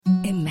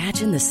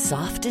Imagine the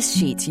softest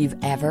sheets you've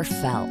ever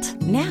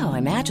felt. Now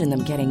imagine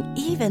them getting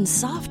even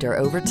softer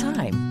over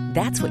time.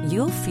 That's what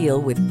you'll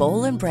feel with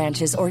Boll and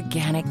Branch's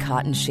organic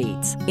cotton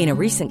sheets. In a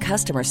recent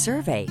customer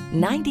survey,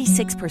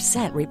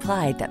 96%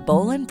 replied that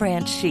Boll and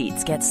Branch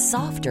sheets get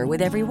softer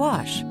with every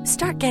wash.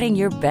 Start getting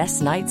your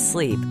best night's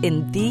sleep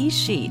in these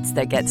sheets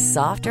that get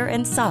softer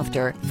and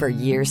softer for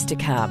years to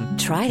come.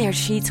 Try their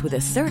sheets with a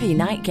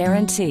 30-night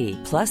guarantee.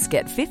 Plus,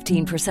 get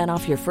 15%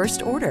 off your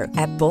first order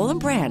at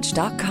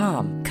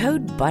bollandbranch.com.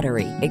 Code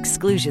BUTTERY.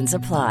 Exclusions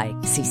apply.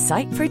 See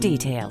site for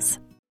details.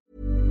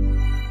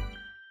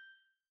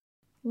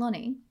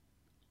 Lonnie,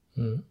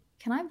 can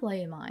I blow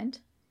your mind?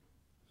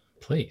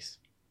 Please.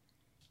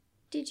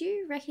 Did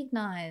you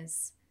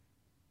recognise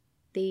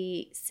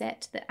the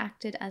set that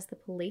acted as the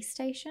police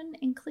station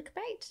in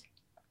Clickbait?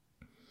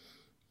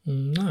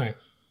 No.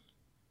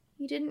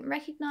 You didn't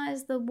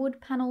recognise the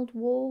wood-panelled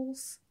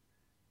walls?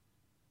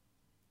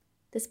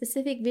 The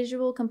specific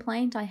visual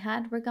complaint I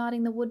had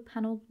regarding the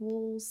wood-panelled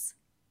walls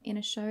in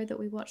a show that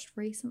we watched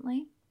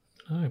recently?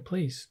 No,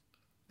 please.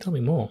 Tell me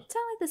more. It's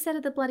only the set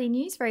of the bloody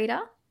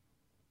newsreader.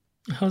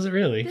 How's it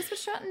really? This was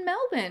shot in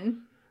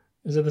Melbourne.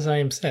 Is it the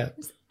same set?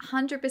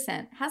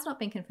 100%. Has not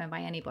been confirmed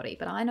by anybody,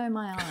 but I know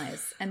my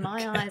eyes, and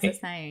my eyes are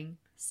saying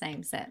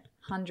same set.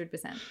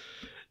 100%.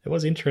 It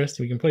was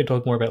interesting. We can probably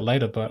talk more about it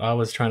later, but I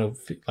was trying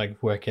to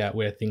work out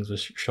where things were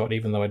shot,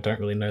 even though I don't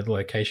really know the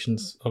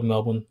locations of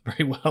Melbourne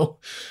very well.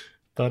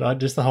 But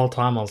the whole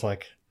time I was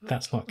like,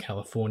 that's not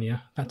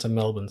California. That's a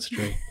Melbourne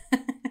street.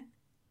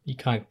 You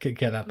can't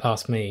get that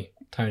past me,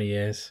 Tony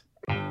Ayres.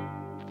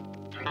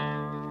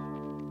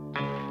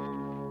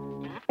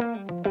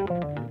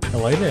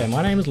 Hello there,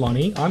 my name is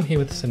Lonnie. I'm here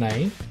with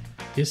Sine.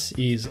 This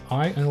is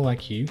I Only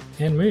Like You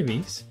and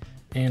movies,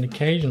 and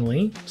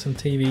occasionally some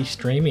TV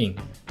streaming.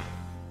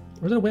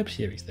 Or is it a web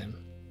series then?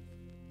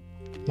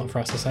 Not for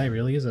us to say,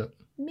 really, is it?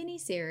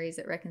 Mini-series,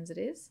 it reckons it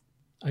is.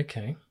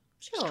 Okay.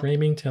 Sure.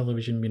 Streaming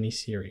television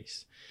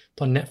mini-series.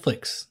 It's on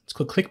Netflix. It's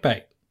called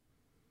Clickbait.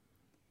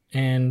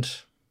 And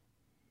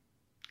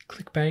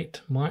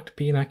Clickbait might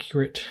be an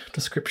accurate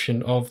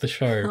description of the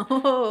show.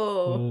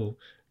 Oh. Ooh.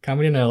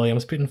 Coming in early, I'm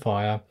spitting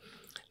fire.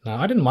 No,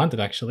 I didn't mind it,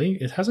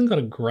 actually. It hasn't got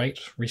a great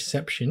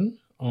reception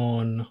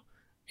on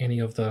any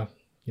of the,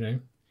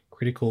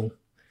 critical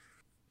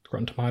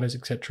Rotten Tomatoes,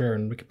 etc.,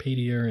 and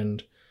Wikipedia,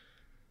 and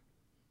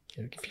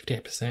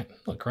 58%.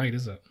 Not great,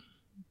 is it?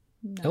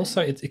 No.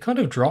 Also, it kind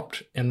of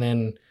dropped, and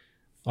then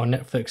on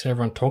Netflix,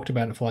 everyone talked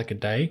about it for like a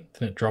day,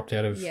 then it dropped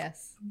out of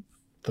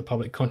the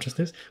public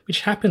consciousness,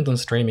 which happens on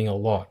streaming a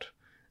lot,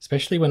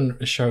 especially when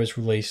a show is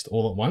released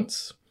all at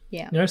once.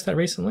 Yeah. You noticed that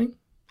recently?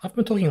 I've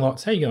been talking a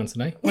lot. How are you going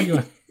today? What do you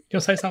want? You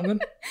want to say something?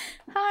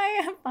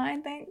 Hi, I'm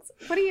fine, thanks.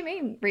 What do you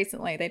mean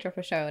recently? They drop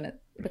a show and it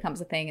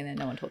becomes a thing and then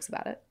no one talks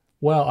about it?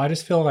 Well, I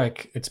just feel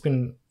like it's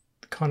been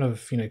kind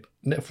of,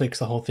 Netflix,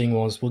 the whole thing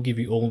was we'll give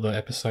you all the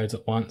episodes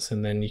at once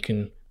and then you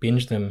can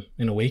binge them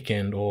in a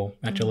weekend or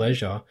at your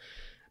leisure.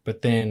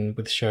 But then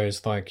with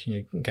shows like,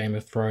 Game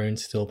of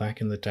Thrones still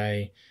back in the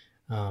day,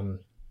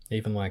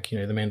 even like, The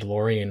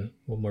Mandalorian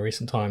or more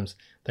recent times,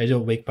 they do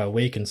it week by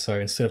week. And so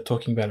instead of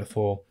talking about it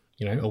for,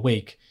 a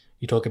week,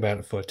 you talk about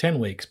it for 10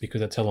 weeks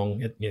because that's how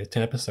long, 10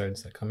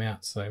 episodes that come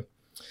out. So I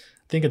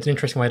think it's an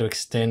interesting way to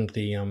extend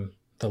the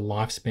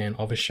lifespan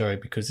of a show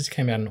because this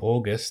came out in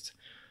August.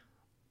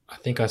 I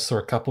think I saw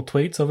a couple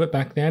tweets of it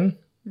back then.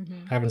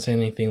 Mm-hmm. I haven't seen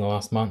anything the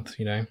last month,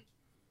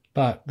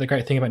 But the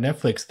great thing about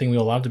Netflix, the thing we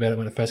all loved about it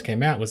when it first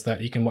came out was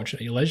that you can watch it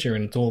at your leisure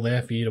and it's all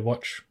there for you to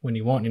watch when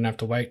you want. You don't have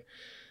to wait,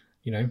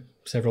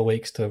 several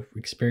weeks to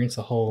experience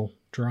the whole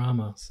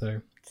drama.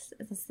 So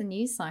it's the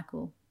news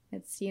cycle.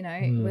 It's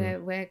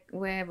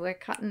we're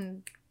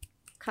cutting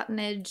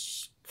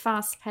edge,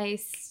 fast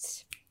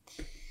paced.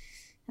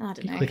 I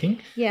don't know.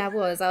 Clicking? Yeah, I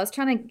was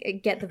trying to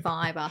get the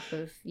vibe up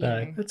of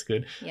That's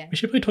good. Yeah. We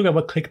should probably talk about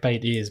what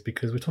Clickbait is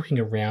because we're talking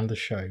around the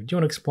show. Do you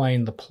want to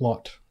explain the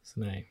plot,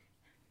 Sine?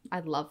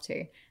 I'd love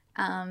to.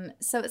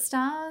 So it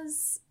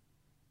stars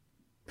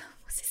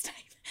what's his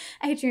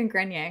name? Adrian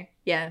Grenier,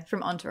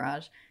 from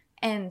Entourage,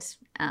 and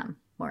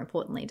more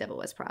importantly, Devil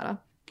Wears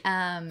Prada.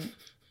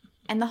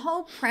 And the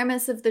whole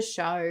premise of the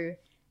show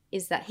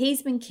is that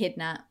he's been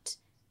kidnapped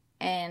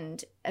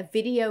and a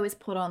video is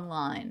put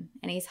online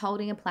and he's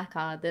holding a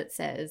placard that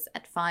says,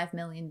 "At 5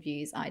 million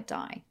views, I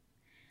die."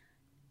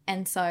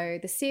 And so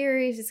the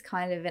series is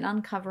kind of an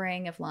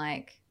uncovering of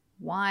like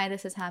why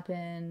this has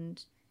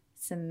happened,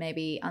 some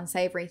maybe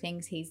unsavory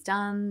things he's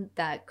done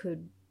that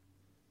could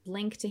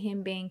link to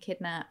him being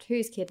kidnapped,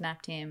 who's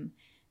kidnapped him,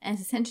 and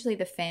it's essentially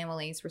the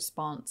family's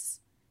response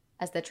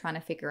as they're trying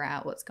to figure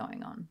out what's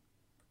going on.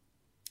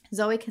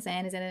 Zoe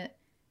Kazan is in it,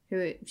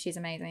 she's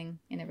amazing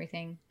in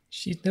everything.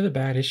 She's never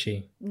bad, is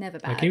she? Never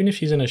bad. Like, even if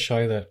she's in a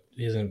show that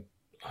isn't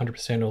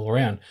 100% all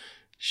around,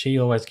 she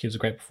always gives a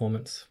great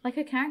performance. Like,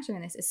 her character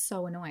in this is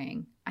so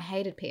annoying. I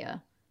hated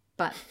Pia,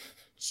 but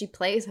she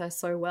plays her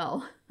so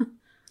well.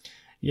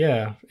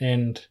 Yeah,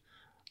 and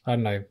I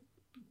don't know,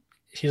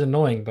 she's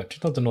annoying, but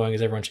she's not as annoying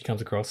as everyone she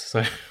comes across, so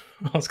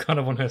I was kind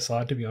of on her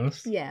side, to be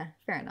honest. Yeah,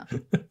 fair enough.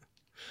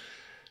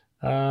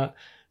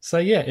 So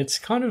yeah, it's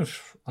kind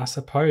of, I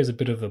suppose, a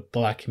bit of a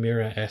Black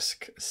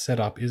Mirror-esque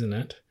setup, isn't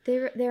it?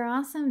 There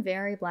are some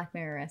very Black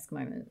Mirror-esque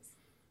moments.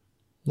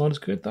 Not as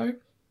good though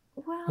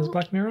as Well,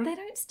 Black Mirror. they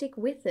don't stick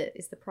with it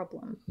is the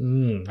problem.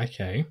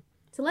 Okay.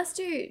 So let's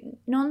do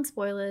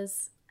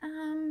non-spoilers.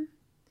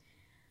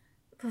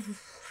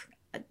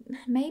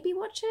 Maybe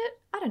watch it.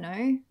 I don't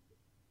know.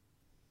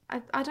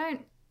 I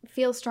don't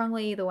feel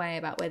strongly either way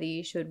about whether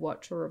you should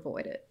watch or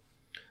avoid it.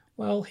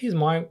 Well, here's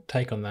my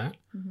take on that.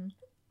 Mm-hmm.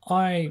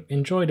 I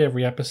enjoyed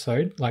every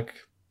episode, like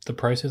the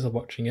process of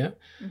watching it.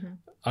 Mm-hmm.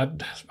 I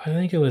don't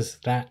think it was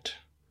that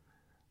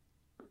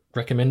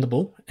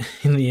recommendable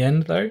in the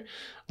end, though.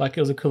 Like,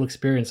 it was a cool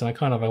experience, and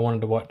I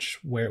wanted to watch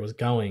where it was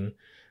going,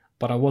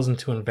 but I wasn't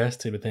too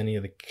invested with any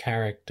of the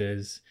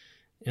characters.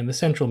 And the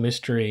central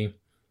mystery,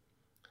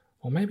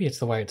 or maybe it's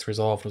the way it's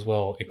resolved as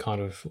well, it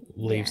kind of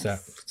leaves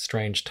that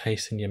strange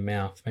taste in your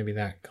mouth. Maybe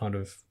that kind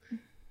of,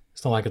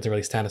 it's not like it's a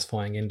really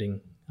satisfying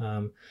ending.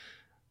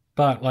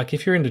 But like,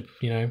 if you're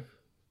into,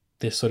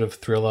 this sort of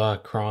thriller,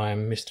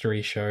 crime,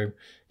 mystery show,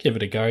 give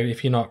it a go.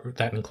 If you're not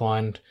that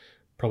inclined,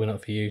 probably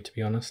not for you, to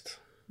be honest.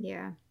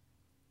 Yeah.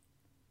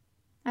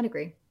 I'd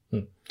agree.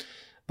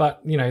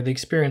 But, the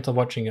experience of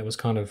watching it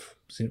was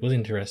was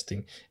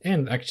interesting.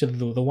 And actually,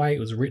 the way it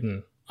was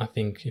written, I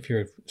think, if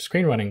you're a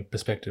screenwriting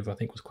perspective, I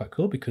think was quite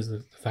cool, because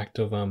of the fact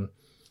of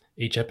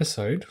each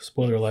episode,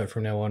 spoiler alert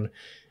from now on,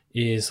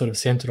 is sort of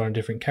centered on a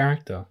different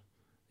character,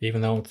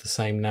 even though it's the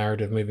same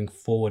narrative moving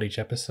forward each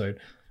episode.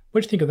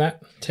 What do you think of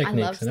that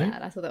technique? I loved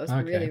that. I thought that was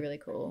really, really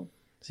cool.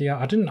 So yeah,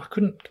 I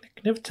could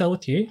never tell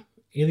with you.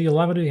 Either you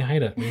love it or you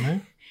hate it,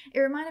 It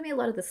reminded me a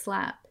lot of The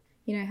Slap.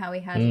 You know how we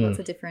had lots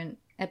of different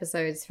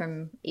episodes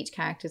from each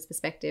character's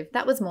perspective.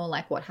 That was more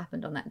like what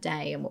happened on that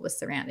day and what was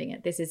surrounding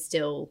it. This is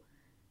still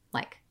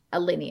like a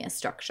linear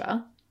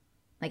structure,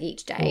 like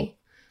each day. Well,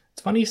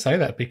 it's funny you say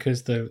that,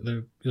 because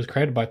it was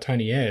created by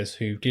Tony Ayers,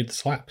 who did The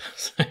Slap.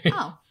 So,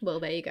 oh, well,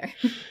 there you go.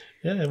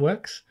 yeah, it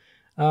works.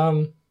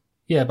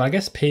 Yeah, but I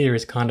guess Pia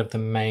is kind of the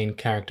main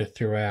character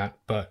throughout,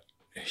 but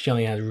she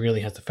only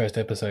really has the first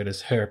episode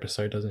as her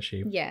episode, doesn't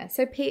she? Yeah,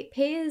 so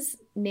Pia's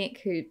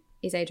Nick, who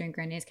is Adrian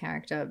Granier's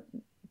character,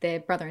 they're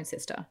brother and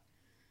sister.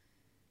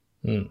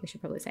 We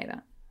should probably say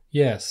that.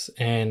 Yes,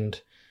 and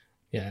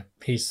yeah,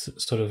 he's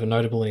sort of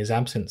notable in his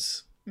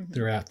absence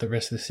throughout the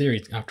rest of the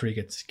series after he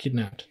gets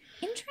kidnapped.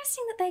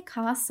 Interesting that they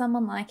cast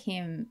someone like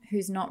him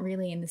who's not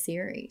really in the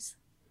series.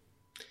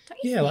 Don't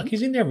you think? Like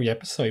he's in every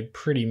episode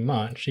pretty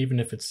much, even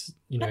if it's,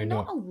 but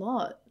not a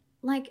lot.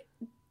 Like,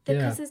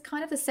 because there's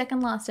kind of the second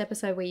last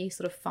episode where you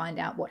sort of find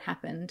out what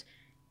happened.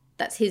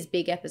 That's his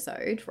big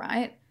episode,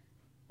 right?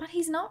 But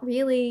he's not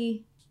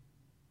really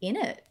in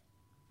it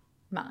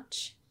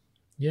much.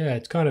 Yeah,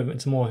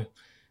 it's more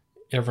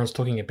everyone's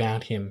talking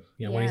about him.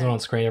 When he's not on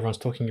screen, everyone's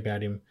talking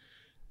about him.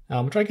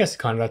 Which I guess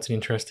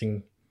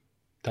that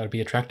would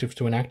be attractive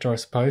to an actor, I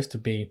suppose,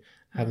 to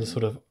have this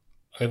sort of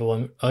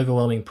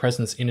overwhelming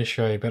presence in a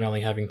show, but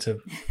only having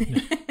to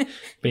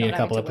be in a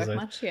couple episodes.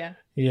 Much, yeah.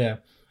 Yeah.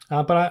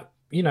 But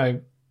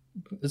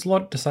there's a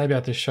lot to say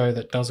about this show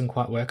that doesn't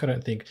quite work, I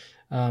don't think.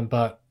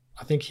 But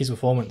I think his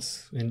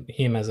performance and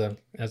him as a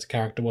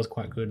character was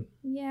quite good.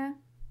 Yeah.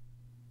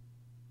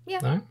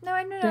 Yeah. No?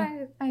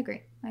 I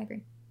agree.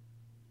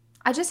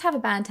 I just have a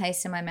bad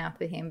taste in my mouth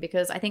with him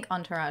because I think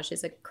Entourage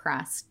is a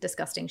crass,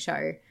 disgusting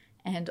show.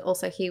 And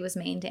also he was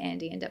mean to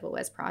Andy in Devil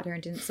Wears Prada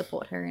and didn't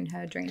support her in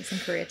her dreams and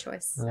career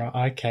choice. So.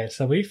 Right, okay.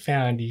 So we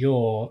found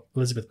your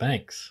Elizabeth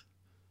Banks.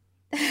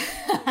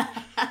 I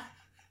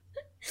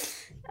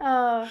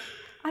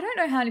don't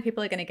know how many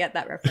people are going to get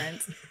that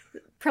reference.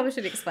 Probably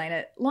should explain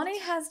it. Lonnie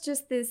has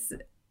just this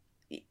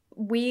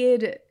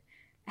weird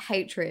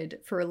hatred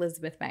for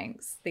Elizabeth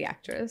Banks, the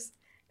actress,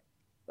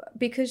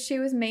 because she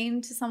was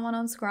mean to someone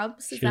on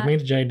Scrubs. She was mean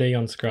to JD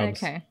on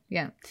Scrubs. Okay,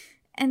 yeah.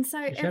 And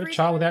so she had a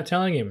child without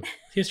telling him.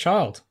 His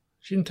child.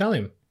 She didn't tell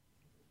him.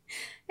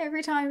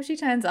 Every time she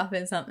turns up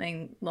in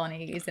something,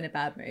 Lonnie is in a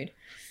bad mood.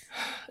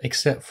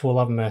 Except for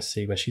Love and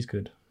Mercy, where she's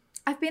good.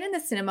 I've been in the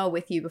cinema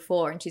with you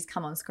before and she's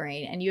come on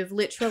screen and you've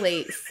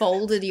literally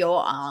folded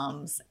your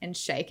arms and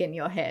shaken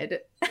your head.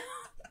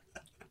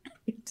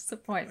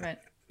 Disappointment.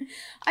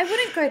 I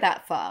wouldn't go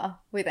that far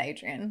with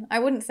Adrian. I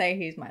wouldn't say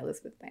he's my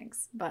Elizabeth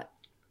Banks, but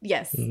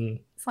yes,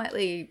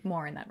 slightly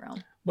more in that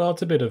realm. Well,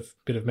 it's a bit of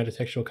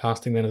metatextual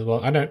casting then as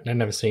well. I've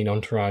never seen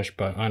Entourage,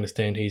 but I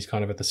understand he's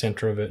kind of at the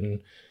centre of it, and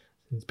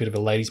he's a bit of a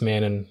ladies'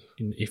 man. And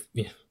if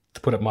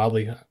to put it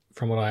mildly,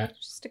 from what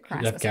just a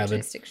crass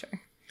misogynistic show.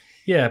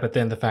 Yeah, but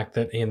then the fact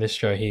that in this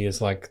show he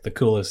is like the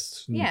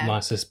coolest,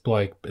 nicest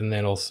bloke, and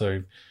then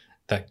also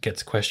that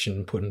gets questioned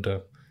and put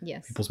into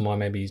people's mind.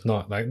 Maybe he's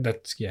not. Like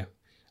that's I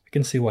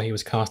can see why he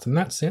was cast in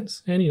that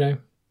sense. And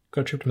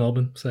got a trip to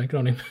Melbourne, so good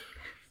on him.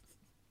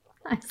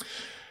 Nice.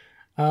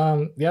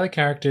 The other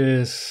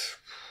characters,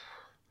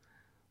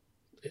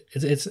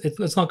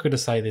 it's not good to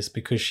say this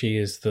because she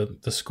is the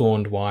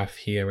scorned wife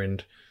here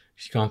and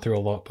she's gone through a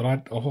lot. But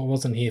I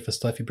wasn't here for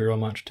Steffi Burrell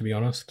much, to be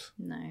honest.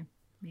 No,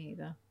 me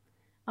either.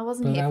 I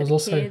wasn't here for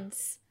the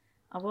kids.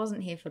 I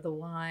wasn't here for the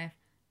wife.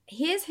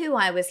 Here's who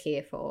I was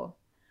here for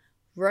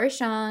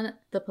Roshan,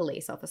 the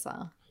police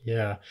officer.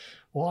 Yeah.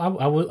 Well,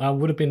 I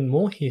would have been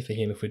more here for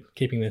him if we're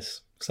keeping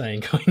this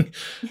saying going.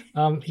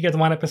 He gets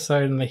one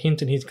episode and they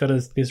hint and he's got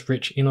this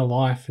rich inner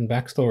life and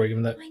backstory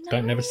and that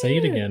don't never see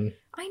it again.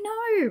 I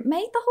know.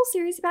 Make the whole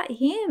series about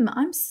him.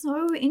 I'm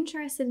so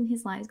interested in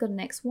his life. He's got an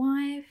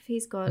ex-wife.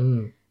 He's got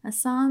a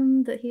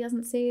son that he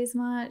doesn't see as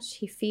much.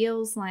 He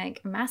feels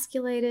like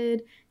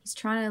emasculated. He's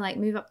trying to like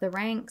move up the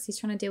ranks. He's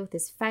trying to deal with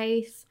his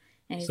faith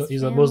and his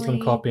He's family. a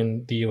Muslim cop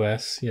in the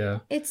US, yeah.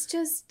 It's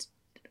just,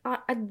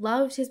 I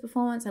loved his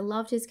performance. I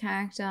loved his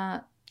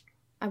character.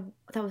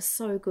 That was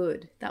so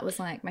good. That was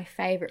like my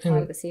favourite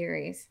part of the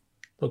series.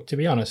 Look, to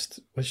be honest,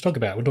 let's talk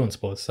about, we're doing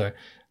sports, so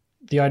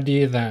the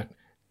idea that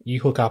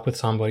you hook up with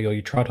somebody or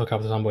you try to hook up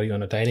with somebody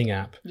on a dating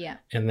app,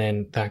 and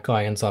then that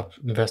guy ends up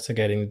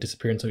investigating the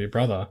disappearance of your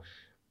brother,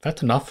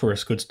 that's enough for a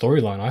good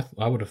storyline,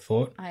 I would have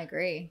thought. I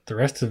agree. The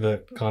rest of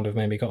it kind of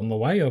maybe got in the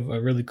way of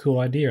a really cool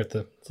idea,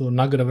 the little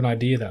nugget of an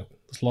idea that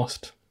was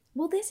lost.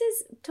 Well, this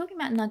is talking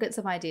about nuggets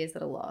of ideas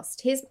that are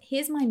lost.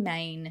 Here's my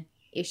main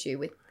issue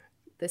with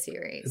the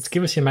series. Let's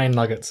give us your main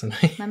nuggets.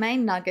 My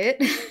main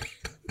nugget.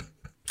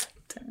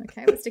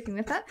 Okay, we're sticking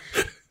with that.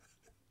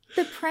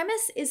 The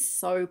premise is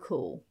so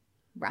cool,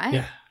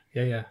 right?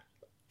 Yeah.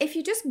 If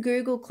you just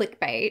Google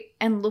clickbait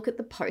and look at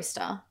the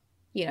poster,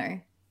 you know,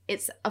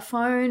 it's a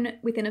phone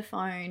within a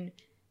phone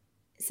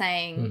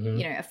saying,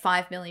 you know, a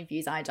 5 million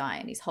views, I die,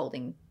 and he's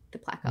holding the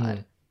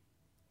placard.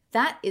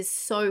 That is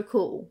so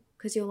cool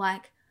because you're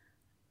like,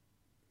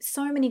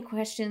 so many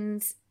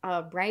questions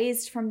are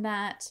raised from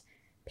that.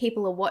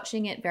 People are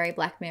watching it very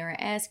Black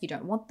Mirror-esque. You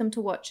don't want them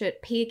to watch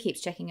it. Pia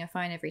keeps checking her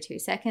phone every 2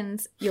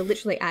 seconds. You're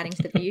literally adding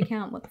to the view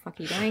count. What the fuck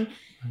are you doing?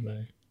 I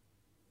know.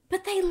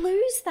 But they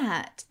lose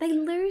that. They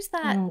lose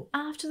that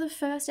after the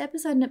first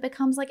episode and it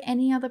becomes like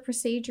any other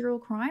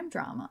procedural crime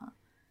drama.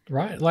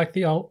 Right? Like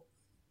the old...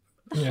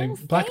 You know,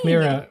 Black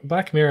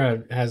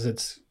Mirror has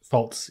its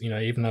faults, you know,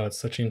 even though it's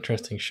such an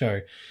interesting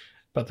show.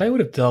 But they would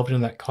have delved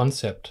into that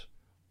concept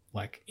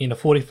like in a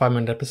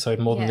 45-minute episode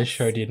more than this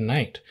show did in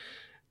 8.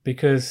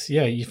 Because,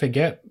 you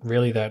forget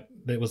really that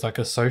it was like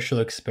a social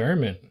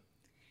experiment.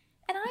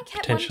 And I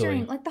kept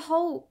wondering, like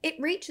it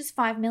reaches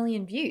 5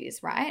 million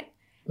views, right?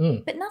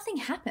 But nothing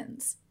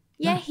happens.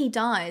 Yeah, he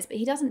dies, but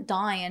he doesn't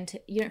die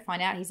until, you don't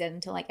find out he's dead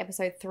until like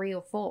episode 3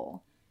 or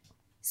 4.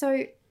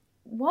 So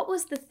what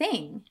was the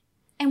thing?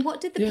 And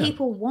what did the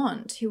people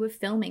want who were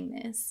filming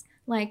this?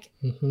 Like,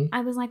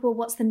 I was like, well,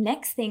 what's the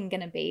next thing going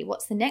to be?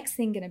 What's the next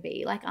thing going to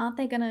be? Like, aren't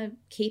they going to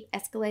keep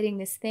escalating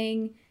this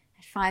thing?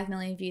 At 5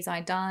 million views,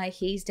 I die,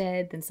 he's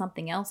dead, then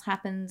something else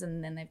happens,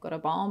 and then they've got a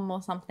bomb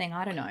or something.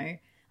 I don't know.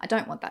 I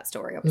don't want that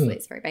story. Obviously,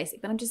 it's very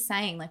basic. But I'm just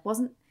saying, like,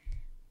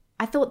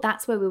 I thought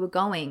that's where we were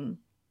going,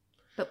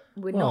 but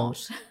we're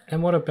not.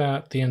 And what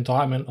about the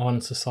indictment on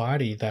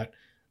society that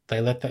they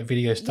let that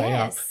video stay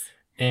up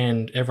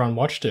and everyone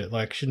watched it?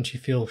 Like, shouldn't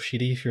you feel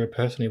shitty if you're a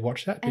person who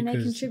watched that? And they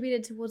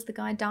contributed towards the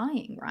guy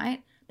dying,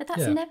 right? But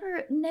that's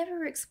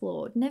never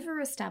explored, never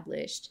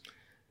established.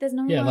 There's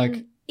no one...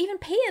 like... Even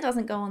Pia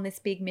doesn't go on this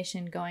big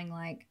mission going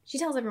like... She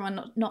tells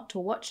everyone not to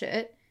watch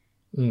it,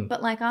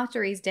 but like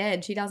after he's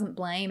dead, she doesn't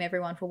blame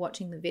everyone for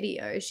watching the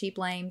video. She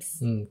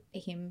blames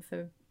him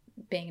for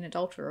being an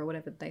adulterer or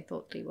whatever they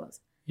thought he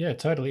was. Yeah,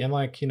 totally. And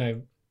like, you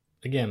know,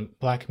 again,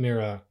 Black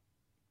Mirror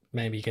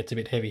maybe gets a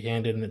bit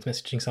heavy-handed in its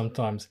messaging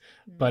sometimes,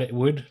 but it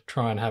would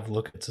try and have a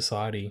look at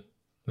society,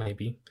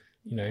 maybe,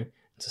 you know,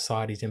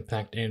 society's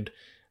impact. And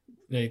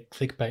the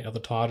clickbait of the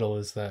title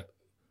is that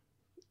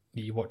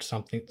you watch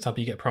something,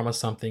 you get promised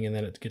something and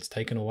then it gets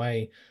taken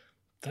away.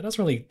 That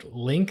doesn't really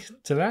link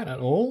to that at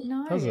all,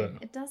 does it?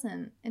 It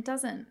doesn't.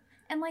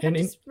 And like, I'm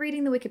just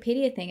reading the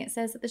Wikipedia thing. It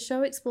says that the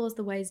show explores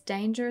the ways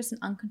dangerous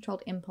and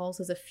uncontrolled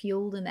impulses are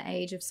fueled in the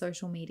age of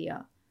social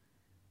media.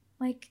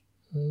 Like,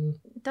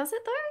 does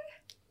it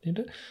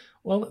though?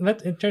 Well,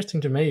 that's interesting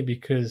to me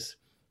because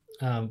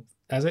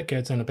as it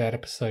goes on about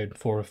episode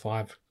 4 or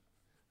 5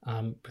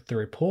 with the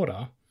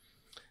reporter,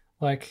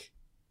 like,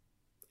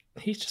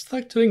 he's just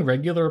like doing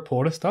regular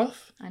reporter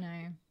stuff. I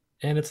know.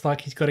 And it's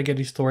like he's got to get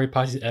his story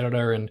past his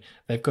editor and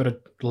they've got to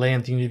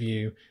land the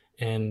interview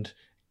and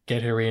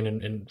get her in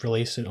and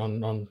release it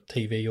on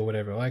TV or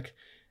whatever. Like,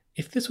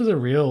 if this was a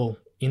real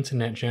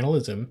internet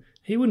journalism,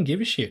 he wouldn't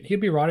give a shit.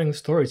 He'd be writing the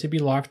stories. He'd be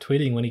live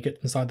tweeting when he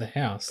gets inside the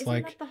house.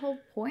 Isn't that the whole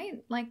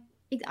point? Like,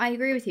 I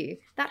agree with you.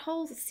 That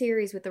whole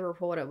series with the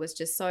reporter was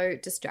just so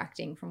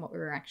distracting from what we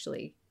were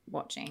actually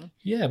watching.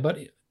 Yeah, but...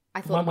 I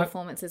thought the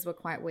performances were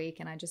quite weak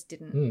and I just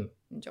didn't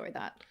enjoy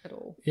that at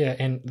all. Yeah,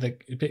 and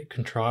a bit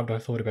contrived, I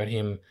thought, about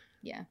him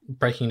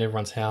breaking into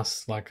everyone's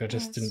house. Like, I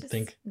just didn't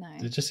think... No.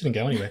 It just didn't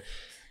go anywhere.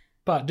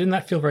 But didn't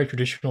that feel very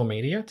traditional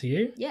media to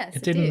you? Yes,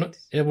 it did.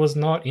 It was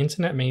not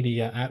internet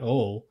media at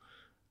all.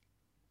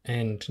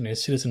 And, you know,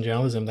 citizen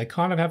journalism, they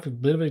kind of have a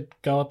bit of a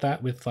go at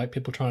that with, like,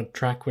 people trying to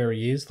track where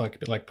he is, like a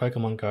bit like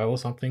Pokemon Go or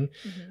something.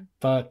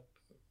 But,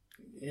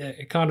 yeah,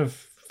 it kind of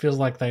feels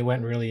like they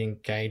weren't really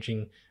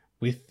engaging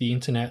with the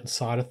internet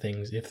side of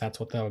things, if that's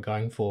what they were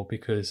going for,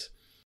 because,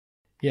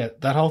 yeah,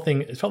 that whole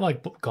thing, it felt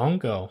like Gone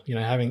Girl, you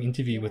know, having an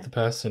interview with the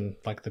person,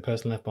 like the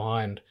person left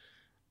behind,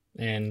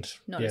 And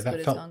Not yeah, as that good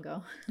as felt Gone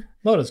Girl.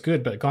 not as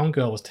good, but Gone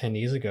Girl was 10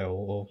 years ago,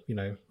 or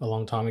a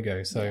long time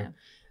ago. So Yeah.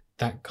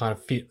 that kind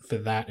of fit for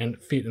that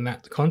and fit in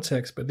that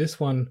context. But this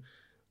one,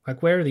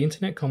 like, where are the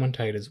internet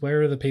commentators?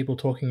 Where are the people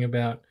talking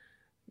about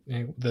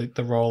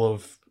the role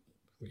of,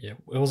 it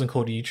wasn't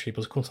called YouTube, it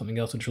was called something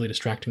else. It's really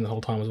distracting the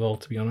whole time as well,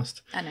 to be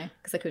honest. I know,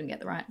 because I couldn't get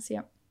the rights.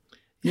 Yep.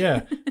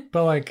 Yeah,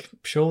 but like,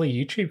 surely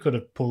YouTube could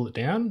have pulled it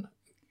down.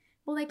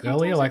 Well, they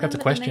Earlier, contacted like, them, that's a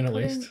but then question they at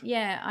couldn't- least.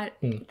 Yeah,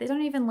 they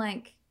don't even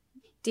like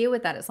deal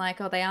with that. It's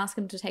like, oh, they ask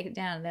them to take it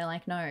down, and they're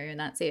like, no, and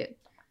that's it.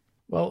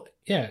 Well,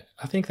 yeah,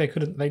 I think they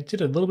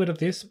did a little bit of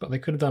this, but they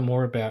could have done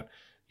more about,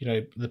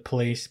 the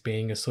police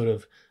being a sort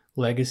of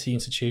legacy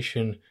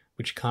institution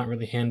which can't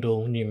really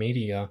handle new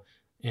media.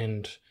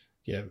 And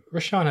yeah,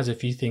 Rashawn has a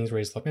few things where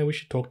he's like, maybe we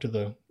should talk to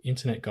the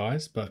internet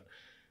guys, but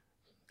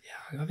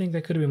yeah, I think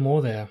there could have been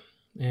more there.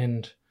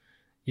 And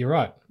you're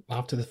right.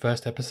 After the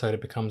first episode,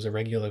 it becomes a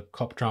regular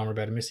cop drama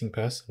about a missing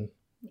person.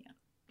 Yeah.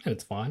 And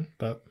it's fine,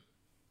 but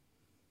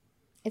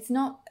It's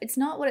not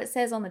what it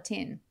says on the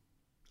tin.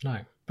 no.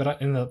 But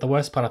the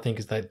worst part, I think,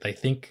 is they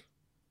think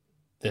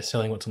they're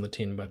selling what's on the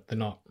tin, but they're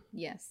not.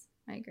 Yes,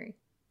 I agree.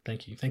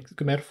 Thank you. Thanks.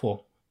 Good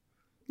metaphor.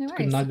 No Good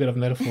worries. nugget of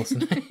metaphors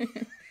today.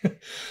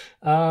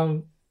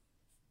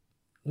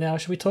 Now,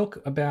 should we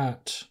talk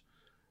about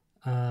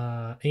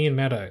Ian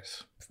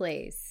Meadows?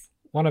 Please.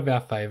 One of our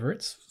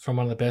favourites from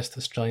one of the best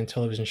Australian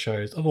television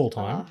shows of all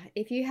time. Oh,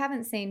 if you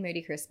haven't seen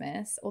Moody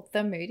Christmas or The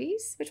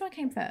Moodies, which one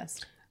came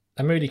first?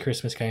 A Moody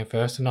Christmas came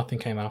first, and nothing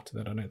came after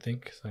that, I don't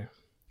think. So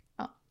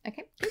Oh,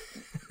 okay.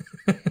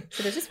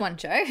 So there's just one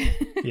show.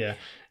 yeah,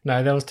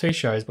 no, there was 2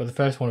 shows, but the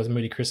first one was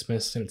Moody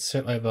Christmas, and it's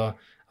set over,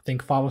 I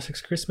think, 5 or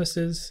 6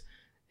 Christmases.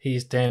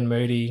 He's Dan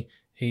Moody.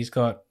 He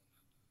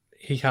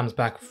comes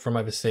back from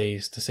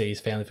overseas to see his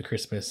family for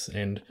Christmas,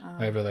 and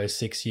over those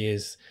 6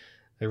 years,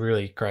 a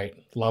really great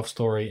love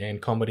story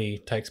and comedy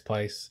takes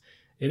place.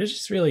 It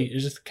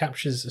just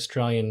captures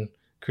Australian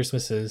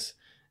Christmases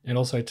and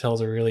also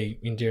tells a really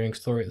endearing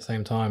story at the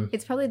same time.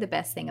 It's probably the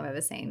best thing I've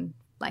ever seen,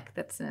 like,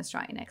 that's an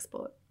Australian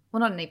export. Well,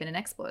 not even an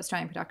export,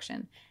 Australian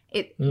production.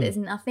 There's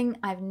nothing,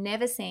 I've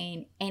never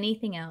seen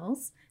anything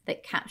else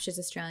that captures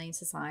Australian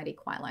society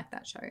quite like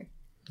that show.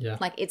 Yeah.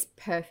 Like, it's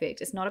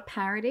perfect. It's not a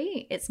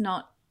parody. It's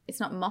not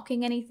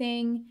mocking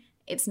anything.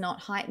 It's not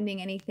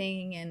heightening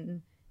anything.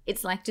 And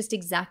it's like just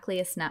exactly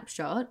a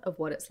snapshot of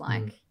what it's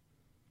like.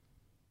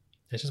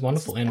 It's just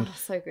wonderful.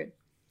 So good.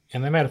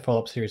 And they made a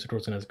follow-up series that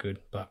wasn't as good,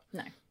 but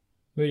No.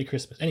 Moody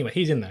Christmas. Anyway,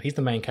 he's in there. He's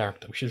the main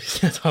character.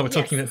 That's why we're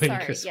talking about Moody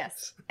Christmas.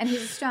 Yes. And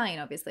he's Australian,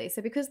 obviously.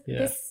 So because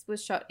this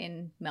was shot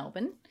in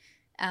Melbourne.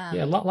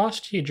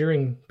 Last year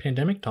during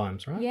pandemic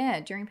times, right? Yeah,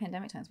 during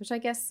pandemic times, which I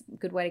guess a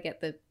good way to get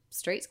the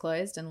streets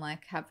closed and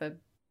like have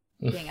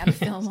being able to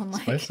film on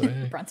like so,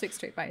 yeah. Brunswick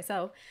Street by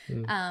yourself.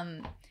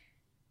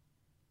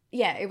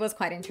 Yeah, it was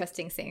quite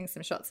interesting seeing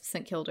some shots of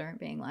St Kilda and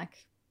being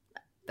like,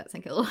 that's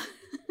St Kilda.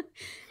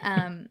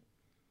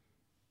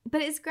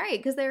 But it's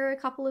great because there are a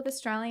couple of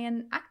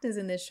Australian actors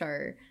in this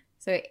show.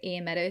 So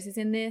Ian Meadows is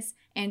in this.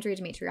 Andrea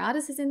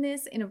Dimitriadis is in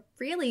this in a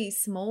really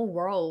small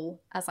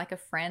role as like a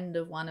friend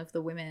of one of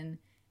the women.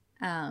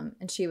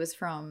 And she was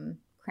from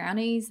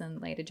Crownies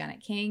and later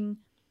Janet King.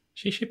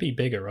 She should be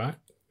bigger, right?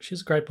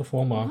 She's a great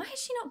performer. Why has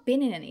she not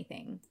been in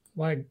anything?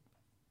 Like,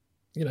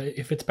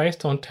 if it's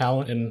based on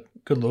talent and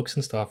good looks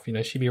and stuff,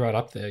 she'd be right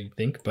up there, you'd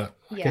think. But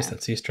I guess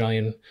that's the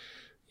Australian,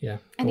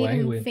 And way.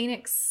 even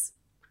Phoenix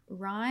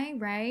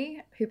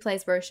Ray, who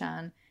plays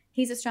Roshan,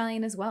 he's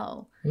Australian as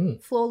well.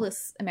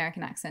 Flawless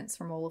American accents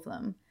from all of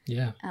them.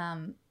 Yeah.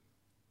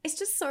 It's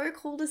just so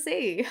cool to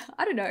see.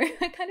 I don't know.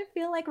 I kind of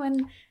feel like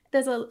when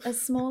there's a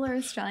smaller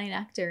Australian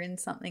actor in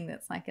something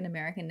that's like an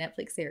American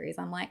Netflix series,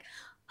 I'm like,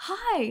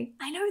 hi,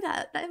 I know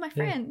that. They're my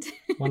friend.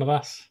 One of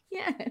us.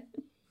 Yeah.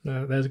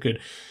 No, that was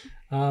good.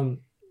 I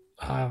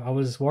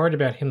was worried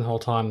about him the whole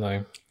time,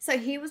 though. So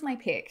he was my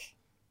pick.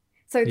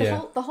 So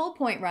the whole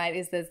point, right,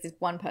 is there's this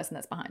one person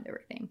that's behind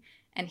everything.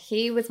 And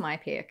he was my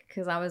pick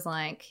because I was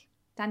like,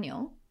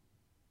 Daniel,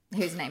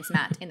 whose name's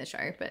Matt in the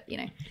show, but,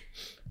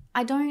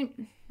 I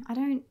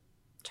don't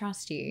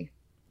trust you.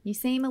 You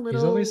seem a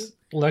little... He's always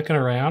lurking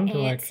around.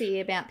 antsy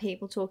about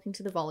people talking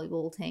to the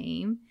volleyball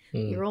team.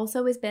 You're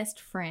also his best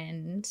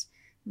friend.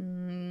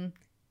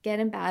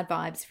 Getting bad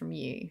vibes from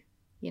you,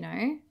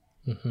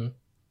 Mm-hmm.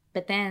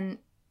 But then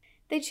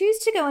they choose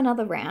to go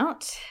another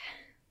route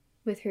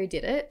with who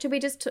did it. Should we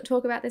just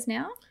talk about this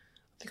now?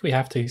 I think we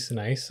have to,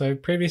 Sine. So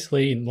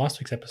previously, in last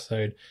week's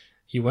episode,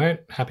 you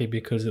weren't happy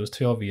because it was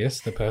too obvious,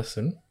 the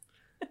person.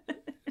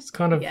 It's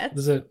kind of,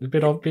 there's a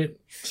bit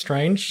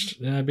strange,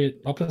 a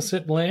bit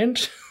opposite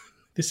land,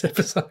 this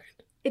episode.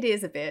 It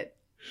is a bit.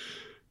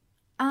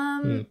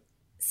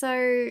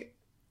 So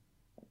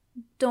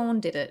Dawn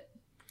did it.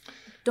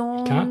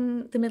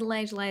 Dawn, the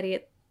middle-aged lady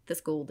at the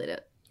school, did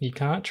it. You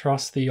can't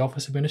trust the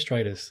office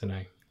administrators, Sine.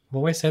 I've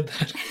always said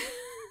that.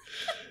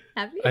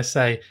 Have you? I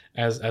say,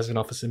 as an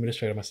office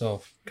administrator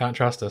myself, can't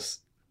trust us.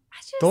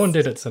 Dawn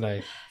did it,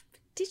 Sine.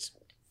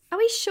 Are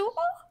we sure?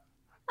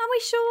 Are we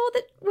sure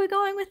that we're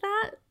going with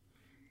that?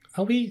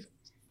 Are we...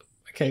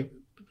 Okay,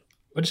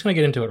 we're just going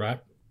to get into it, right?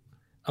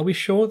 Are we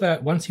sure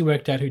that once he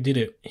worked out who did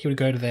it, he would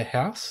go to their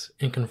house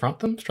and confront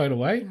them straight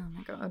away? Oh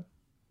my god.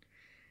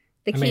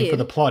 The I kid. mean, for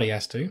the plot, he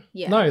has to.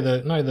 Yeah. No,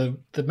 the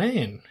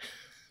man.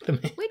 The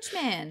man. Which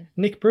man?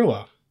 Nick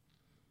Brewer.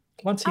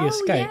 Once he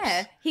escapes.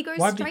 Yeah. He goes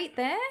why straight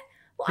there?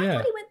 Well, I Yeah.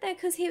 thought he went there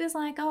because he was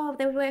like, oh,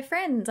 we're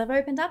friends. I've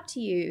opened up to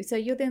you, so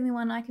you're the only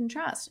one I can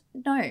trust.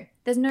 No,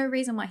 there's no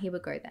reason why he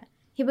would go there.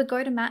 He would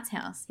go to Matt's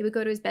house. He would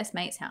go to his best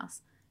mate's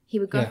house. He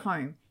would go Yeah.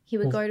 home. He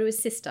would go to his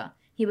sister.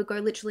 He would go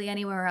literally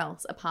anywhere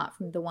else apart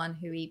from the one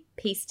who he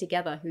pieced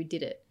together who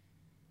did it.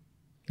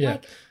 Yeah.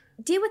 Like,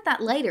 deal with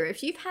that later.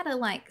 If you've had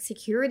a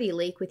security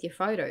leak with your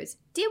photos,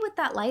 deal with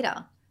that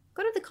later.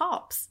 Go to the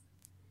cops.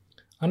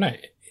 I know.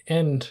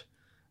 And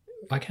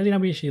how do you know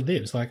where she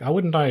lives? I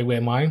wouldn't know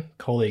where my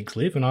colleagues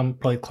live, and I'm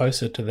probably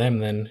closer to them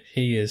than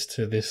he is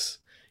to this,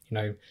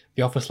 the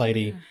office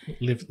lady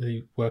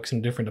who works in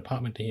a different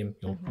department to him.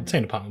 Or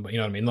same department, but you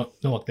know what I mean? Not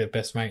like they're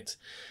best mates.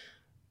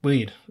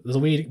 Weird. There's a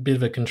weird bit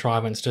of a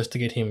contrivance just to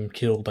get him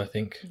killed, I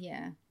think.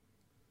 Yeah.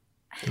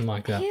 And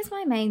like that. Here's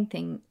my main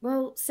thing.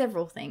 Well,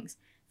 several things.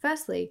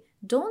 Firstly,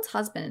 Dawn's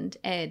husband,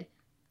 Ed,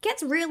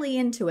 gets really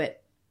into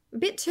it. A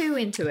bit too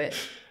into it.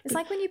 It's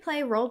like when you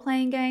play a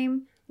role-playing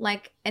game,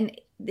 and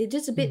they're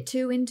just a bit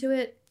too into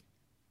it.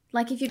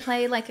 Like if you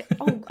play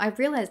oh, I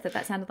realized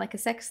that sounded like a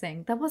sex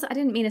thing. I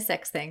didn't mean a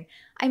sex thing.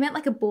 I meant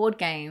like a board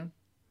game.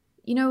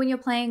 You know when you're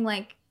playing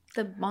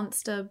the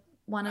monster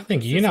one of I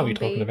think you know what you're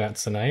talking about,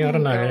 Sine. I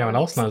don't know if anyone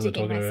else knows what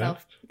you're talking about.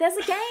 There's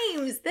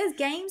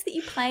games that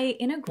you play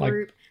in a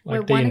group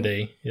like where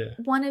D&D,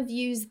 one of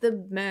you's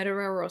the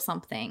murderer or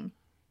something.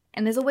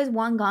 And there's always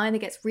one guy that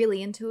gets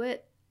really into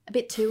it, a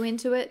bit too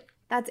into it.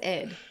 That's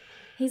Ed.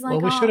 He's like,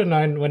 well, we should have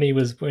known when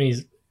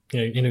he's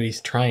into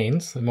his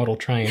trains, the model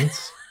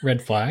trains.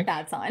 Red flag.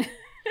 bad sign.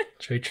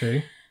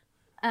 True.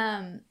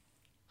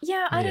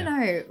 Yeah, I don't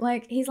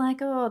know. He's like,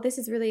 oh, this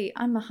is really,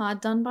 I'm a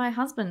hard done by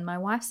husband. My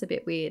wife's a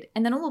bit weird.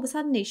 And then all of a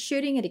sudden he's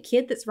shooting at a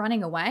kid that's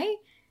running away.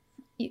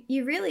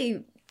 You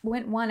really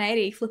went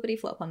 180 flippity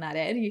flop on that,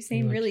 Ed. You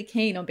seem really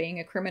keen on being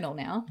a criminal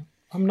now.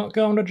 I'm not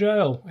going to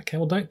jail. Okay,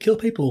 well, don't kill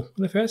people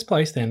in the first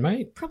place then,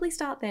 mate. Probably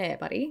start there,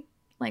 buddy.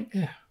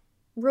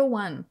 Rule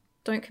 1,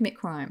 don't commit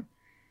crime.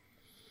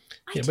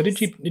 But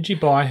did you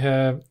buy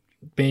her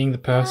being the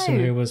person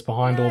who was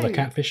behind all the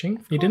catfishing?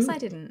 Of course I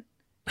didn't.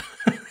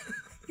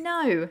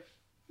 No.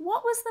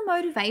 What was the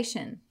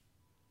motivation?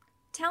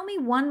 Tell me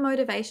one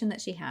motivation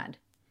that she had.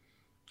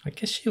 I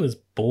guess she was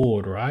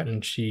bored, right?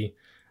 And she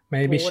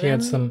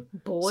had some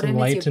boredom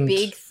latent... is your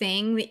big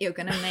thing that you're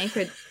gonna make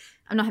her.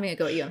 I'm not having a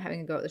go at you. I'm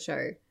having a go at the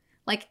show.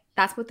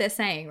 That's what they're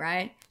saying,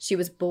 right? She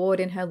was bored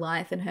in her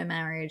life and her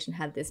marriage and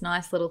had this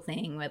nice little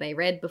thing where they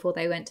read before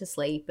they went to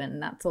sleep,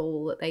 and that's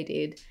all that they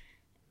did.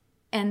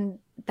 And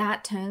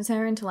that turns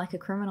her into a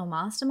criminal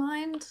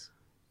mastermind.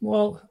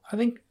 Well, I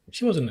think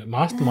she wasn't a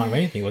mastermind or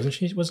anything, wasn't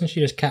she? Wasn't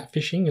she just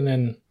catfishing and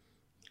then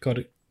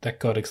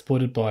got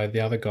exploited by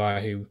the other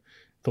guy who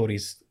thought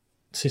his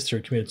sister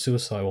had committed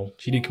suicide? Well,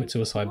 she did commit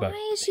suicide, but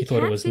he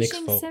thought it was Nick's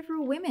fault.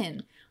 Several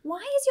women. Why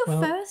is your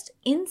first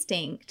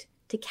instinct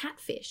to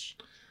catfish?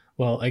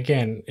 Well,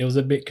 again, it was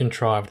a bit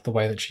contrived the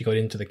way that she got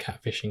into the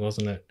catfishing,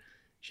 wasn't it?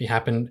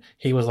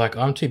 He was like,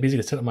 I'm too busy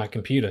to set up my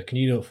computer. Can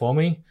you do it for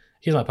me?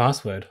 Here's my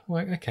password. I'm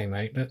like, okay,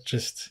 mate, I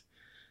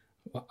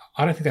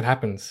don't think that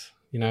happens.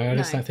 I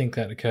just don't think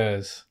that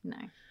occurs. No.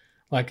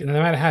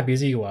 No matter how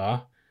busy you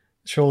are,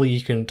 surely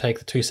you can take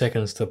the 2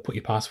 seconds to put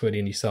your password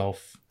in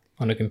yourself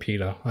on a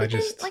computer.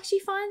 She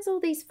finds all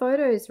these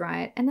photos,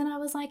 right? And then I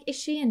was like, is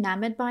she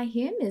enamored by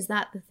him? Is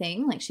that the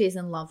thing? She's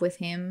in love with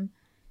him.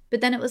 But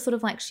then it was sort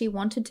of she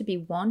wanted to be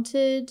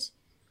wanted.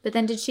 But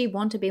then did she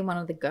want to be one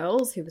of the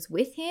girls who was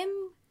with him?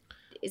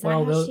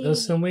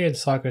 There's some weird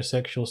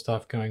psychosexual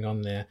stuff going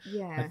on there.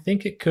 Yeah. I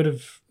think it could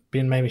have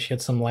been maybe she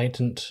had some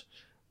latent,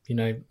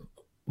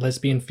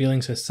 lesbian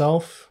feelings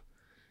herself.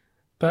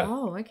 But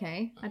oh,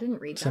 okay. I didn't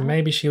read that. So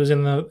maybe she was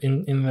in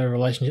the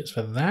relationships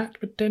for that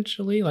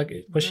potentially.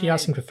 Was she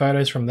asking for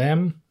photos from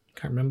them?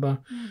 Can't remember.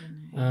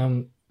 I don't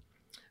know.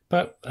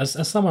 But as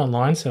someone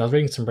online said, I was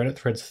reading some Reddit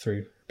threads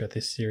through about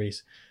this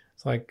series.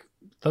 It's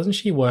doesn't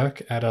she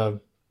work at a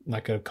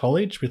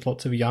college with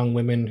lots of young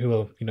women who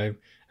are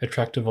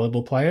attractive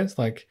volleyball players?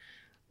 I'm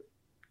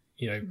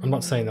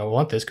not saying I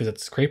want this because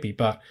it's creepy,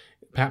 but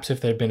perhaps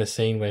if there'd been a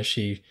scene where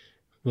she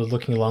was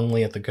looking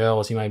longingly at the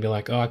girls, you may be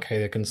like, oh,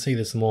 okay, I can see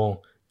this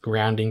more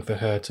grounding for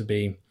her to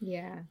be,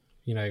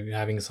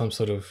 having some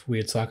sort of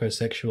weird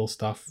psychosexual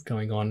stuff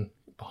going on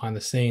behind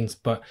the scenes.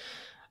 But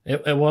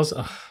it was,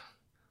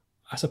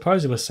 I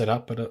suppose it was set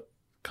up, but it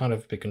kind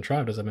of a bit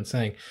contrived, as I've been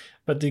saying.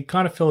 But did it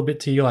kind of feel a bit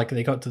to you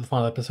they got to the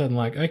final episode and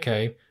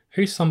okay,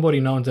 who's somebody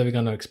no one's ever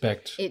going to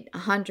expect? It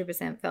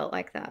 100% felt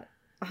like that.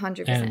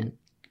 100%. And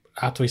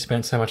after we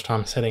spent so much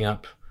time setting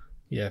up,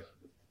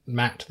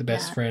 Matt, the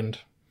best friend.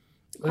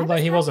 Although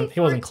he wasn't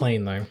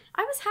clean though.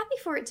 I was happy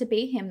for it to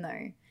be him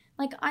though.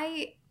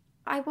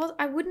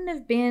 I wouldn't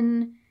have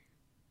been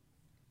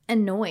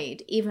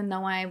annoyed even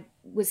though I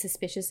was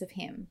suspicious of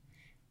him.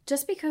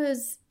 Just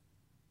because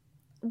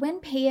when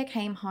Pia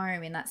came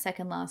home in that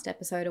second last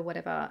episode or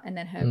whatever, and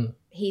then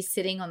he's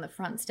sitting on the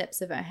front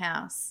steps of her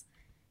house,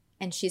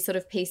 and she sort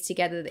of pieced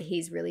together that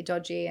he's really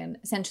dodgy, and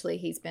essentially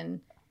he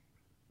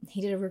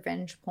did a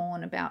revenge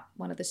porn about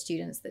one of the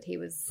students that he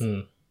was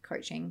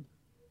coaching.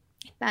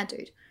 Bad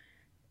dude.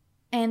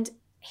 And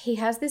he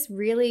has this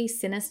really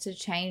sinister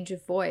change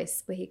of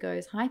voice where he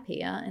goes, "Hi,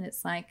 Pia," and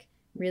it's like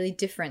really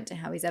different to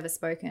how he's ever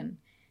spoken.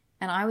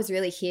 And I was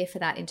really here for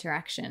that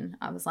interaction.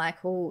 I was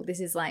like, oh, this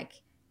is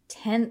like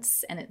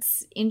tense and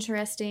it's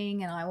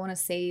interesting, and I want to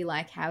see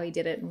like how he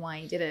did it and why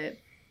he did it.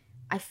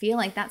 I feel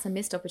like that's a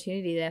missed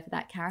opportunity there for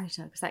that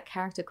character, because that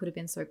character could have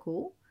been so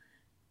cool.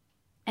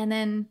 And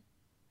then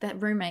that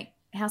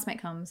housemate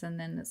comes, and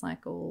then it's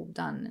like all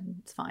done and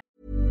it's fine.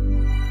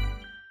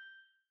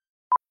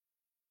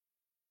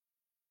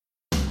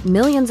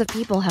 Millions of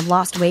people have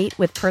lost weight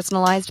with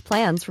personalized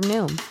plans from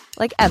Noom.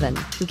 Like Evan,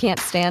 who can't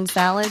stand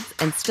salads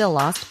and still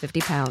lost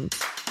 50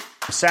 pounds.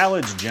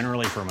 Salads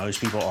generally for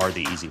most people are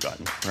the easy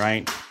button,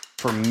 right?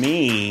 For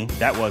me,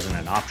 that wasn't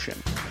an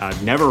option. I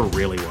never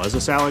really was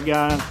a salad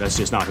guy. That's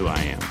just not who I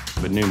am.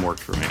 But Noom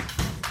worked for me.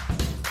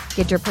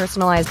 Get your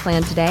personalized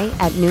plan today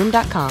at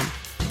Noom.com.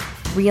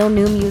 Real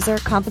Noom user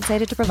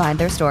compensated to provide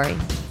their story.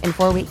 In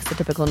 4 weeks, the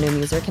typical Noom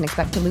user can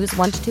expect to lose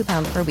 1 to 2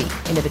 pounds per week.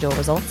 Individual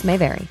results may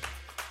vary.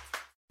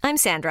 I'm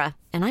Sandra,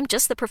 and I'm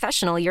just the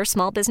professional your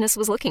small business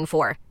was looking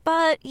for.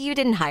 But you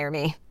didn't hire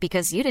me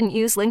because you didn't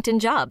use LinkedIn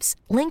Jobs.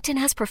 LinkedIn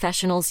has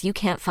professionals you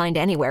can't find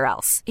anywhere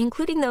else,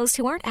 including those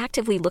who aren't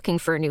actively looking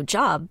for a new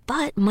job,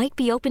 but might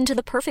be open to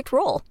the perfect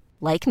role,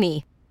 like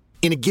me.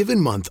 In a given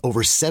month,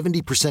 over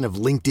 70% of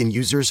LinkedIn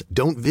users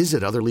don't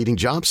visit other leading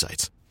job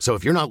sites. So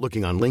if you're not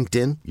looking on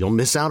LinkedIn, you'll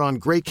miss out on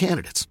great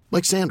candidates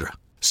like Sandra.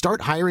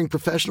 Start hiring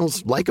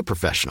professionals like a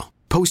professional.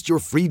 Post your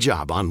free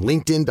job on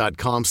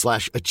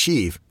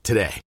linkedin.com/achieve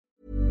today.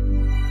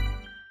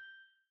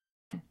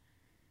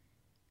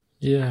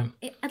 Yeah.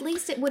 At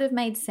least it would have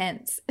made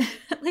sense.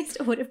 At least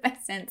it would have made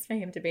sense for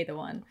him to be the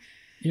one.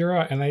 You're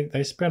right. And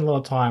they spend a lot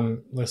of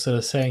time sort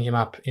of setting him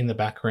up in the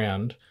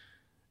background.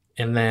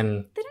 And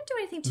then they don't do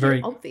anything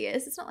too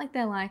obvious. It's not like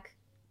they're like,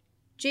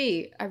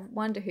 gee, I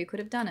wonder who could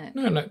have done it.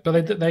 No.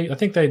 But they I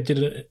think they did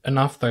it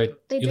enough, though.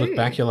 Look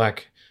back, you're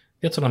like,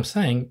 that's what I'm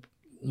saying.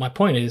 My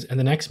point is, in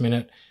the next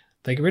minute,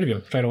 they get rid of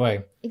him straight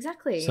away.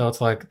 Exactly. So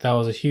it's like that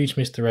was a huge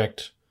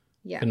misdirect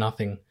for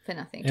nothing. For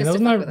nothing. And just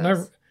there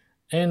was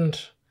and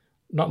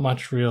not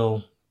much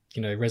real,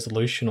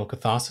 resolution or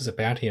catharsis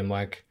about him.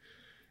 Like,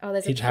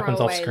 there's it a happens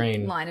off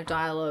screen. line of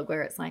dialogue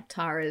where it's like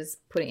Tara's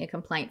putting a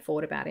complaint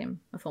forward about him,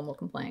 a formal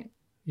complaint.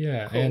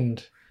 Yeah, cool.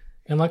 and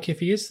like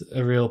if he is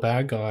a real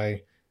bad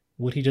guy,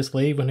 would he just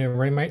leave when her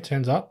roommate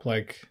turns up?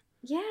 Like,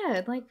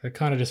 yeah, like it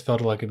kind of just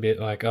felt like a bit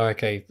like, oh,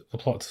 okay, the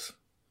plot's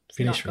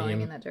finished not for going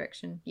him. in that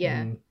direction.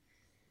 Yeah.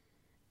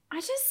 I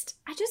just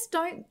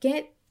don't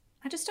get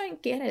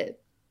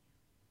it.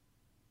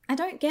 I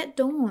don't get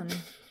Dawn.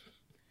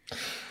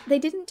 They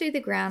didn't do the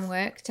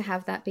groundwork to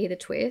have that be the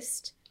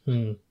twist.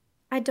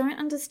 I don't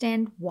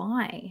understand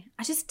why.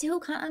 I just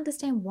still can't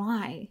understand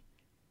why.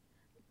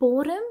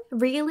 Boredom?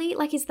 Really?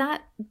 Like, is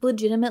that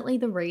legitimately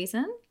the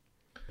reason?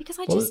 Because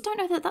I just don't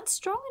know that that's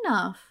strong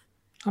enough.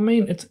 I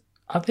mean,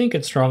 I think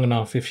it's strong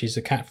enough if she's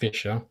a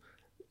catfisher,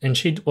 and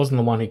she wasn't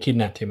the one who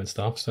kidnapped him and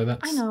stuff. So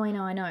that's. I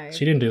know.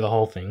 She didn't do the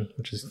whole thing,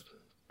 which is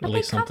at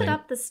least something. But they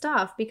covered up the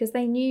stuff because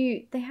they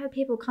knew they had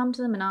people come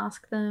to them and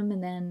ask them,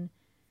 and then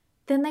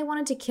they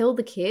wanted to kill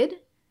the kid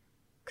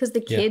because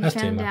the kid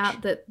found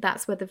out that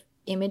that's where the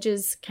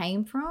images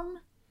came from.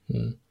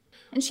 And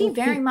she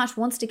very much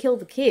wants to kill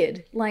the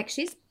kid. Like,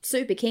 she's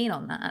super keen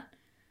on that.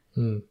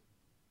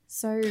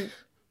 So,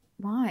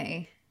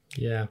 why?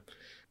 Yeah.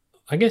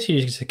 I guess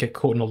you just get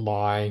caught in a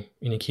lie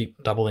and you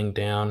keep doubling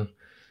down.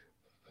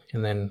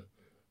 And then,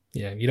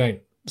 you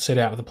don't set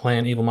out with a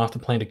plan, evil master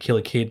plan to kill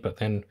a kid, but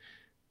then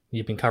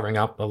you've been covering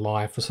up a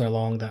lie for so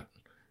long that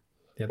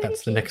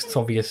that's the next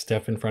obvious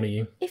step in front of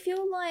you. If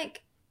you're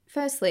like,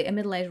 firstly, a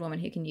middle-aged woman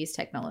who can use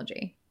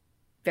technology,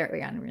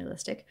 very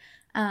unrealistic.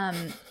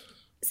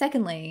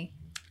 Secondly,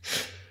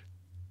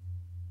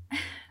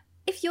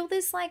 if you're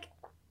this like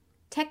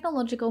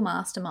technological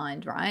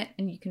mastermind, right,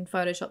 and you can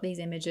Photoshop these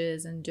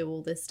images and do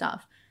all this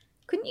stuff,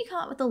 couldn't you come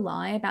up with a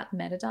lie about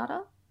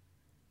metadata?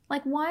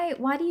 Like, why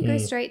do you go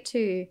straight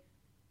to,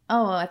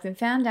 I've been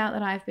found out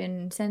that I've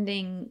been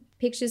sending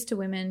pictures to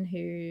women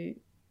who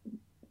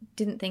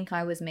didn't think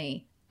I was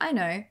me. I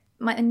know.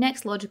 My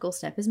next logical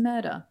step is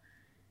murder.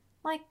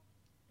 Like,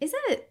 is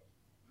it?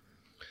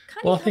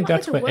 Well, I think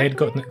that's where Ed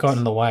got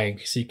in the way,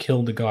 because he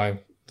killed the guy. I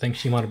think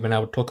she might have been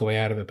able to talk her way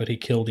out of it, but he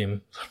killed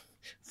him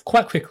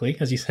quite quickly,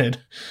 as you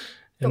said.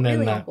 And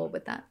then really on board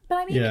with that. But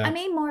I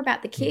mean more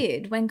about the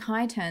kid. When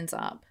Kai turns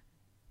up,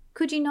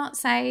 could you not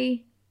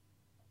say,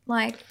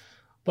 like...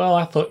 Well,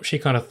 I thought she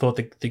kind of thought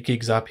the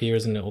gig's up here,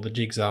 isn't it? Or the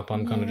jig's up.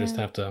 I'm going to just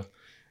have to...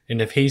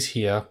 And if he's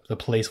here, the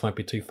police won't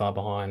be too far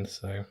behind.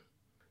 So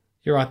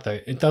you're right, though.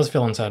 It does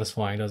feel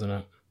unsatisfying, doesn't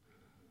it?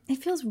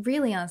 It feels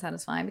really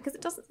unsatisfying because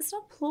it's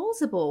not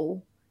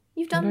plausible.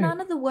 You've done none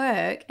of the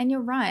work, and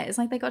you're right. It's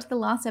like they got to the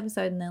last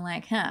episode and they're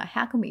like,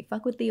 how can we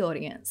fuck with the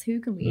audience?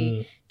 Who can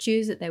we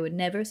choose that they would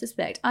never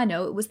suspect? I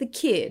know, it was the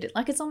kid.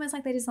 Like, it's almost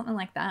like they did something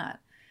like that.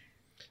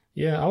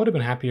 Yeah, I would have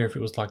been happier if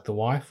it was like the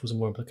wife was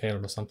more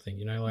implicated or something,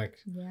 you know, like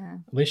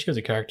at least she was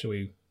a character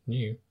we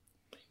knew.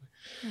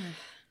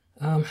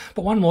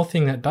 But one more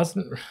thing that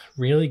doesn't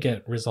really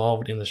get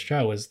resolved in the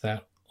show is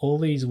that all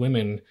these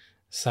women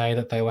say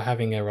that they were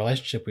having a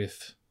relationship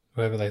with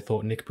whoever they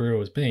thought Nick Brewer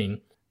was being,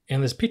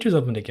 and there's pictures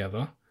of them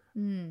together,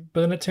 but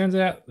then it turns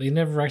out they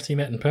never actually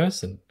met in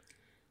person.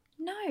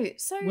 No,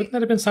 so... Wouldn't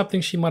that have been something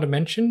she might have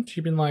mentioned?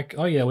 She'd been like,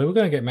 oh yeah, we were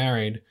going to get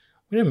married.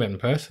 We never met in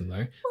person though.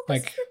 Well,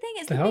 like, this is the thing,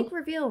 it's the big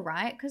reveal,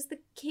 right? Because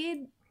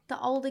the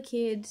older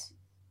kid,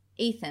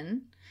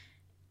 Ethan,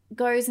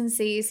 goes and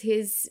sees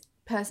his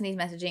person he's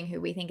messaging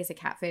who we think is a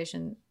catfish,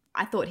 and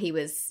I thought he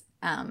was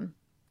going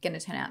to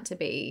turn out to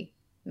be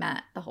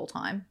Matt the whole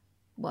time.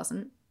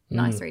 Wasn't.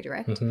 Nice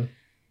redirect. Mm-hmm.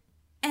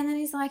 And then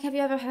he's like, have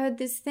you ever heard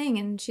this thing?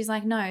 And she's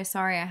like, no,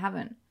 sorry, I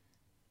haven't.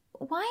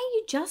 Why are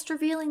you just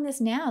revealing this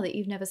now that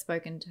you've never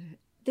spoken to her?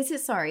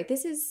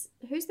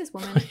 Who's this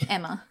woman?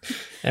 Emma.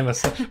 Emma,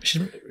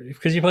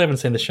 because you probably haven't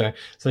seen the show.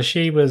 So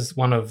she was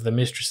one of the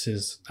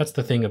mistresses. That's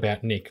the thing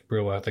about Nick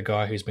Brewer, the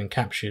guy who's been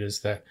captured,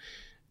 is that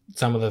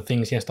some of the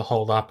things he has to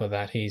hold up are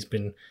that he's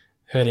been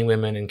hurting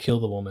women and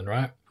killed a woman,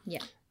 right?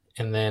 Yeah.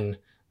 And then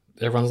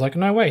everyone's like,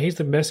 no way, he's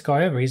the best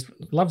guy ever. He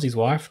loves his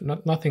wife.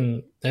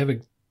 Nothing ever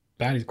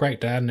bad. He's a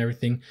great dad and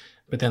everything.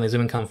 But then these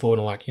women come forward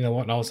and are like, you know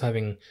what? I was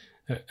having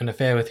an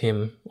affair with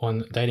him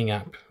on a dating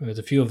app. There's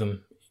a few of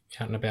them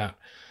out and about.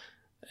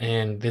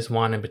 And this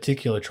one in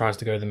particular tries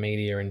to go to the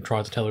media and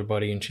tries to tell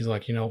everybody. And she's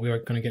like, you know, we were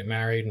going to get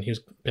married and he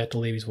was about to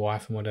leave his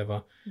wife and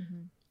whatever.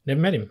 Mm-hmm. Never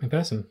met him in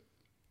person.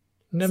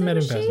 Never met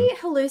him in person. Was she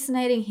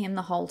hallucinating him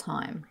the whole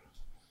time?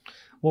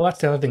 Well, that's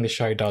the other thing the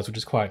show does, which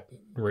is quite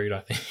rude, I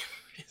think.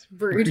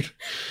 Rude.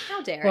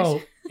 How dare it?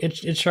 Well,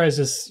 it shows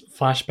us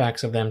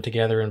flashbacks of them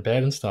together in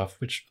bed and stuff,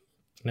 which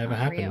never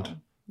happened. Real.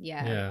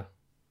 Yeah. Yeah.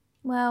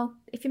 Well,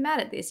 if you're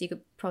mad at this, you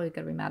could probably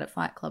got to be mad at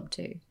Fight Club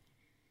too,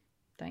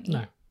 don't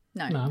you?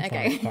 No, I'm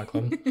okay. Fight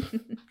Club.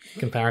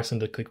 Comparison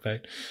to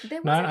clickbait.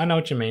 No, I know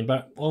what you mean,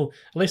 but well,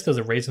 at least there's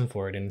a reason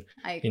for it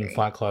in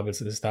Fight Club.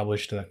 It's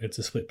established that it's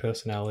a split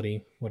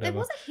personality, whatever. There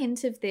was a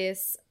hint of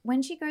this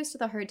when she goes to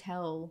the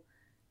hotel.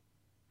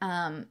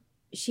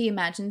 She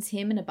imagines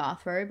him in a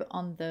bathrobe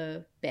on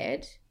the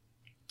bed.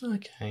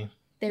 Okay.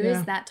 There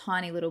is that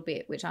tiny little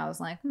bit, which I was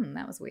like,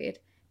 that was weird.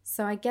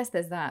 So I guess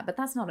there's that, but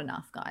that's not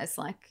enough, guys.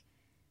 Like,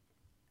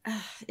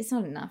 it's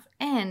not enough.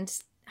 And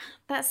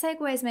that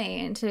segues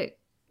me into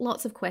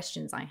lots of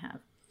questions I have.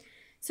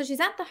 So she's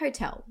at the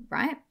hotel,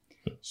 right?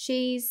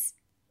 She's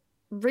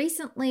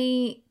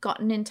recently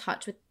gotten in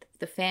touch with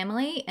the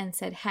family and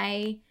said,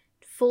 hey,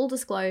 full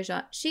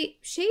disclosure,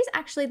 she's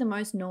actually the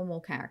most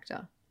normal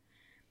character.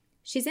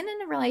 She's in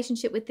a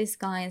relationship with this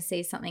guy and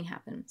sees something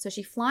happen. So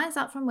she flies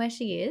up from where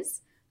she is,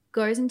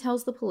 goes and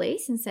tells the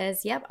police and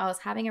says, yep, I was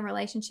having a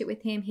relationship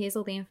with him. Here's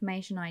all the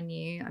information I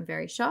knew. I'm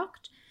very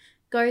shocked.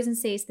 Goes and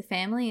sees the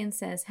family and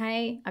says,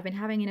 hey, I've been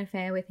having an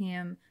affair with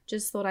him.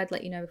 Just thought I'd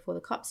let you know before the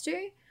cops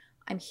do.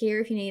 I'm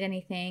here if you need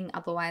anything.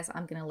 Otherwise,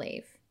 I'm going to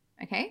leave.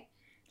 Okay?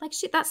 Like,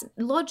 shit, that's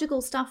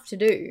logical stuff to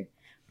do.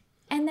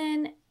 And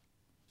then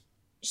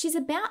she's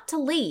about to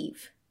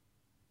leave.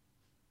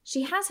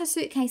 She has her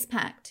suitcase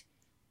packed.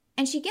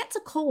 And she gets a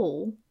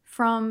call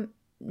from,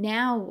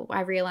 now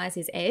I realize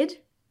is Ed.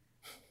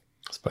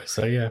 I suppose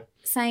so, yeah.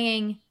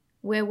 Saying,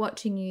 we're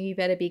watching you, you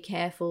better be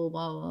careful,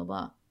 blah, blah,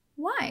 blah.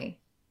 Why?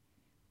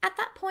 At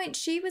that point,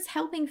 she was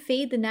helping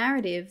feed the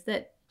narrative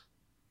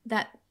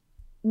that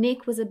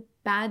Nick was a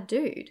bad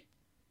dude.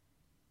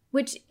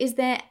 Which is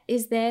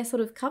their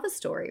sort of cover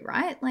story,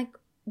 right? Like,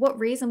 what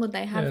reason would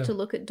they have to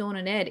look at Dawn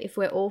and Ed if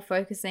we're all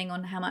focusing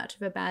on how much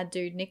of a bad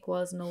dude Nick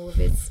was and all of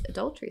his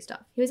adultery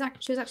stuff? She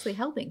was actually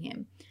helping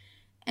him.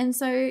 And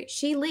so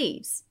she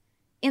leaves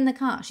in the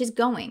car. She's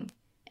going.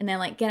 And they're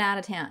like, get out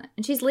of town.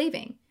 And she's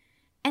leaving.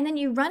 And then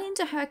you run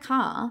into her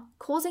car,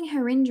 causing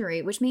her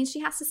injury, which means she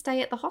has to stay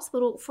at the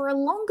hospital for a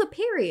longer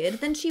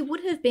period than she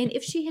would have been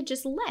if she had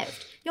just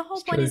left. Your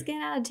whole point is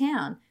get out of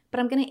town. But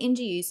I'm going to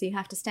injure you, so you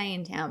have to stay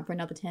in town for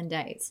another 10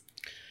 days.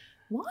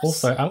 What?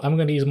 Also, I'm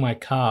going to use my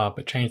car,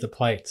 but change the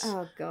plates.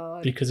 Oh,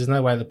 God. Because there's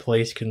no way the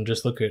police can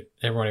just look at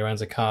everyone who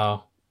owns a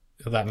car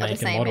of that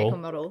make and model. Make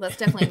and model. That's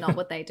definitely not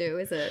what they do,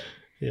 is it?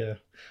 Yeah.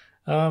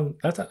 I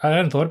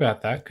hadn't thought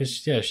about that because,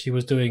 she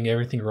was doing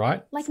everything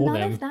right like, for them.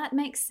 Like, none of that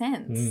makes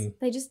sense.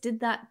 They just did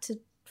that to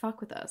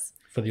fuck with us.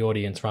 For the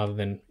audience rather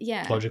than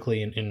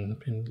logically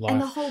in life.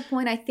 And the whole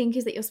point, I think,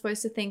 is that you're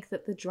supposed to think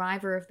that the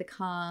driver of the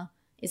car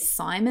is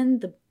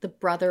Simon, the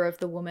brother of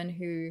the woman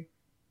who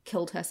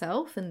killed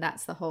herself, and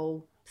that's the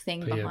whole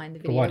thing behind the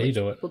video. But why did he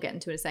do it? We'll get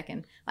into it in a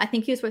second. I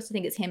think you're supposed to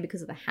think it's him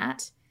because of the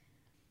hat.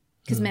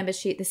 Because remember,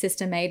 the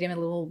sister made him a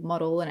little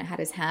model and it had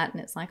his hat,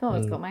 and it's like, oh,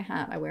 it's got my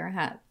hat. I wear a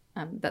hat.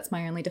 That's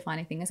my only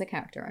defining thing as a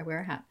character. I wear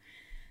a hat.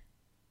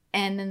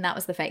 And then that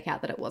was the fake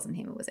out that it wasn't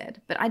him, it was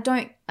Ed. But I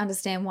don't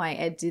understand why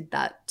Ed did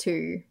that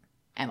to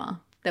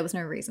Emma. There was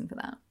no reason for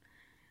that.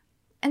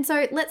 And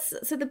so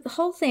the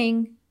whole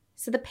thing,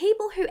 so the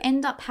people who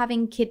end up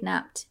having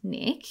kidnapped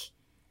Nick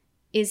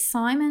is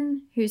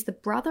Simon, who's the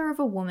brother of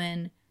a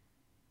woman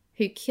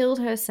who killed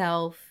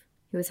herself,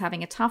 who was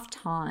having a tough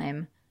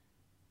time.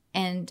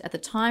 And at the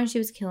time she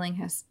was killing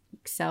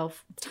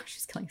herself, at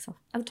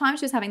the time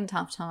she was having a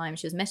tough time,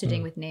 she was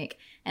messaging with Nick,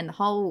 and the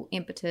whole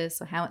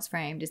impetus or how it's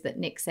framed is that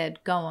Nick said,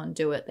 go on,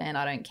 do it then,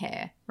 I don't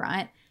care,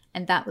 right?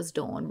 And that was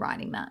Dawn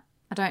writing that.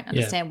 I don't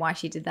understand why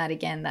she did that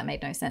again. That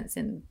made no sense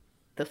in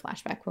the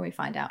flashback when we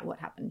find out what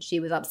happened. She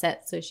was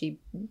upset, so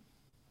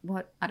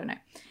I don't know.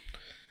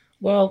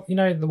 Well,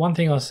 the one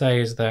thing I'll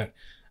say is that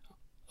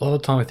a lot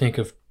of the time I think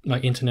of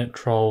like internet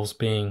trolls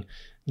being,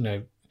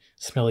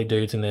 smelly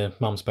dudes in their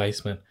mum's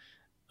basement.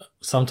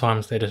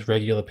 Sometimes they're just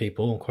regular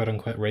people, quote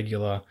unquote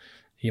regular.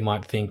 You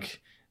might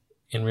think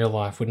in real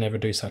life would never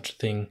do such a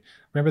thing.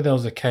 Remember there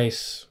was a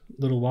case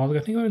a little while ago,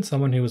 I think I heard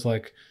someone who was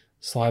like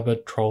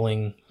cyber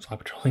trolling,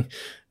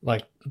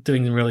 like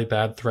doing really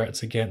bad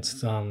threats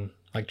against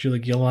like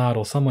Julia Gillard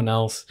or someone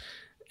else.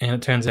 And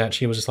it turns out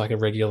she was just like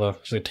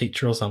she's a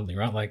teacher or something,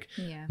 right? Like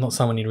not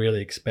someone you'd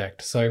really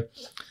expect. So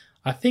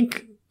I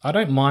think I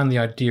don't mind the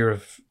idea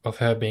of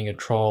her being a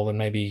troll and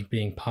maybe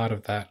being part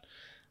of that.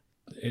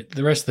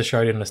 The rest of the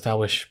show didn't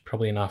establish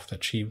probably enough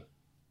that she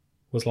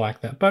was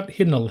like that. But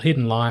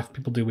hidden life,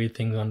 people do weird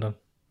things under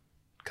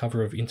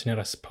cover of internet,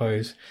 I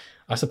suppose.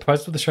 I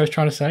suppose what the show's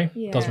trying to say.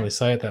 Yeah. Doesn't really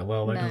say it that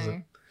well, though, does it?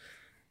 No.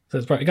 So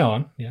it's right. Go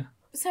on, yeah.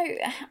 So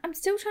I'm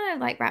still trying to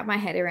like wrap my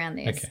head around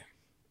this. Okay.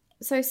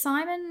 So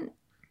Simon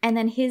and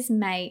then his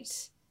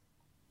mate,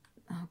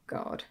 oh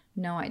God,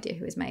 no idea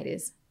who his mate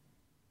is.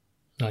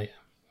 Oh, yeah.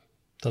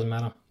 Doesn't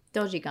matter.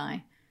 Dodgy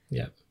guy.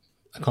 Yeah.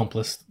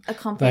 Accomplice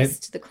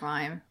To the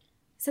crime.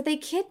 So they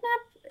kidnap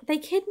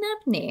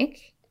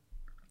Nick.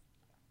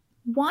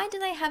 Why do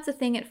they have the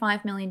thing at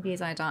 5 million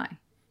views I die?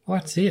 Well,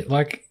 that's it.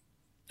 Like,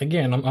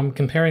 again, I'm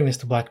comparing this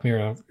to Black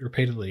Mirror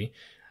repeatedly,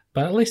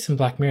 but at least in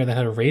Black Mirror they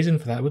had a reason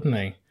for that, wouldn't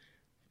they?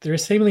 There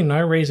is seemingly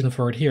no reason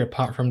for it here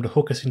apart from to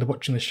hook us into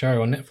watching the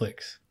show on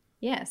Netflix.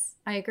 Yes,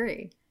 I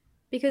agree.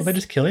 Because Will they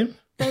just kill him?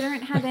 They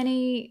don't have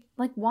any,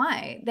 like,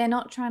 why? They're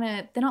not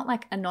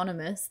like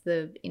anonymous,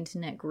 the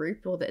internet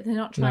group, or they're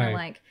not trying to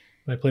like...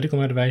 No political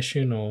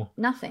motivation or...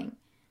 Nothing.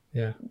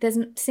 Yeah. There's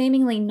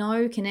seemingly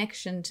no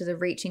connection to the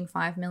reaching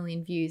 5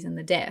 million views and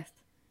the death,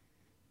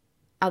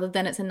 other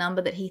than it's a number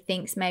that he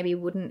thinks maybe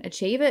wouldn't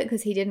achieve it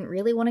because he didn't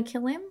really want to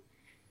kill him.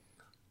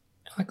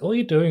 Like, all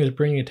you're doing is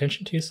bringing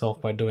attention to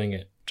yourself by doing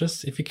it.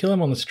 Just, if you kill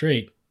him on the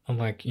street, and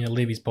like,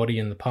 leave his body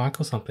in the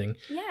park or something,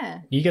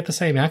 you get the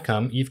same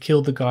outcome. You've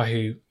killed the guy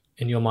who,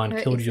 in your mind,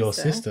 killed your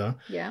sister.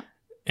 Yeah.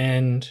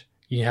 And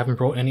you haven't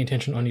brought any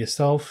attention on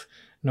yourself.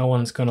 No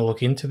one's going to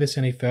look into this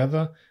any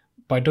further.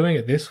 By doing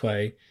it this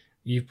way,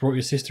 you've brought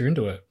your sister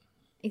into it.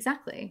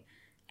 Exactly.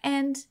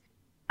 And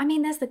I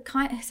mean,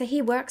 so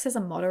he works as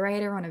a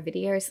moderator on a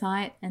video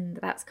site, and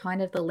that's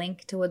kind of the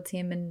link towards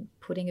him and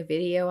putting a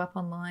video up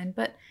online.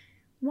 But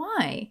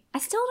why? I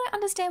still don't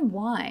understand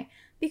why.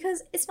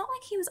 Because it's not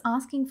like he was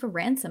asking for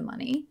ransom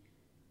money.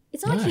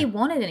 It's not like he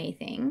wanted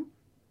anything.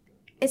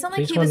 It's not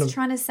like he was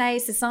trying to say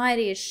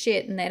society is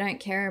shit and they don't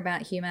care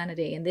about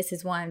humanity and this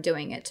is why I'm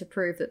doing it, to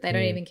prove that they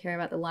don't even care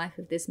about the life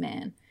of this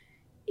man.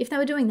 If they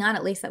were doing that,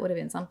 at least that would have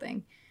been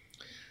something.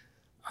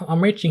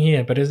 I'm reaching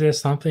here, but is there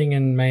something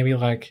in maybe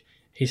like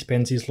he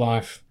spends his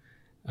life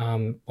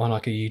on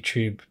like a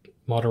YouTube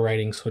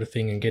moderating sort of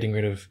thing and getting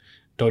rid of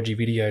dodgy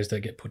videos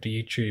that get put to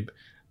YouTube,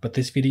 but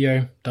this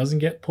video doesn't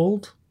get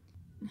pulled?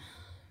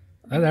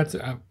 That's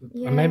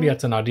maybe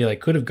that's an idea they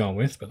could have gone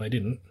with, but they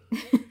didn't.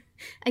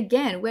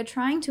 Again, we're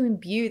trying to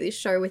imbue this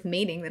show with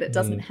meaning that it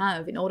doesn't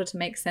have in order to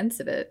make sense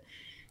of it,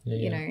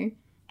 you know?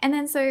 And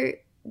then so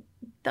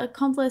the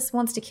accomplice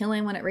wants to kill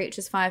him when it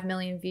reaches 5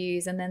 million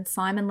views, and then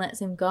Simon lets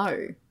him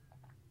go.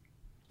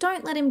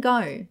 Don't let him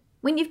go.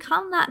 When you've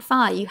come that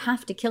far, you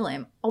have to kill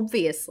him,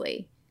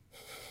 obviously.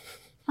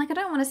 Like, I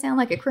don't want to sound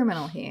like a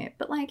criminal here,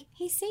 but like,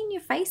 he's seen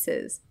your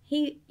faces.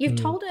 You've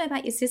told him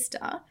about your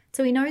sister,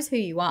 so he knows who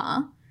you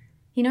are.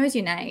 He knows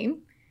your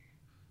name.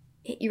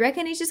 You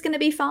reckon he's just going to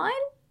be fine?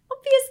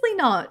 Obviously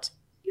not.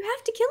 You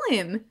have to kill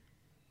him.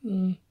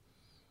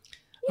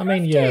 I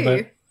mean, yeah,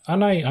 but I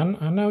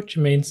know what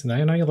you mean, Sinead.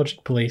 I know your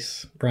logic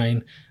police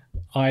brain.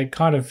 I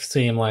kind of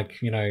see him like,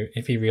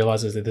 if he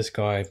realizes that this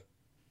guy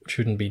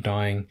shouldn't be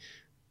dying,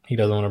 he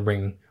doesn't want to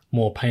bring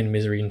more pain and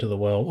misery into the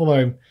world.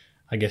 Although,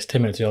 I guess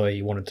 10 minutes earlier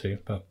he wanted to,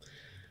 but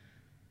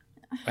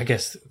I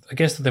guess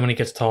then when he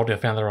gets told, I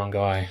found the wrong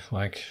guy.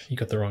 Like, you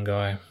got the wrong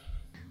guy.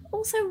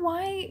 Also,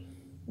 why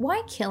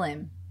kill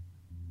him?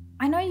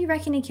 I know you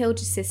reckon he killed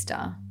your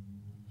sister.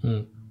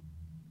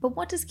 But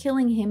what does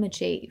killing him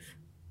achieve?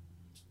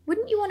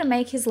 Wouldn't you want to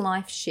make his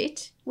life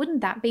shit?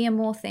 Wouldn't that be a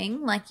more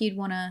thing? Like, you'd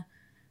want to...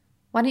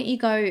 Why don't you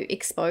go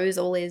expose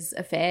all his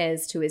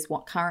affairs to his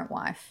current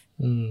wife?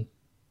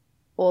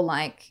 Or,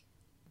 like,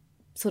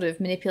 sort of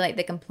manipulate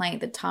the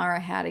complaint that Tara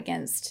had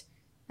against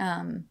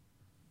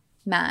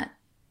Matt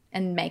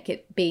and make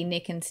it be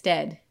Nick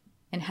instead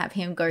and have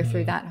him go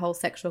through that whole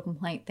sexual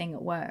complaint thing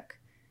at work.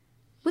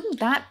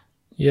 Wouldn't that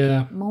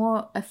Yeah.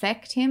 more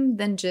affect him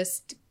than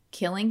just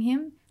killing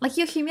him. Like,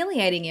 you're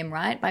humiliating him,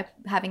 right? By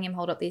having him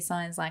hold up these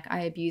signs like,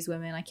 I abuse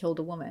women, I killed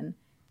a woman.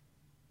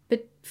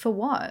 But for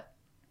what?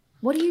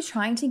 What are you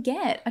trying to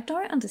get? I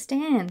don't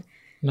understand.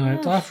 No,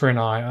 it's eye for an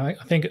eye.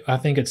 I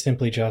think it's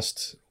simply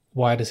just,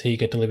 why does he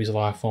get to live his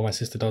life while my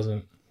sister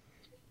doesn't?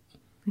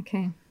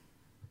 Okay.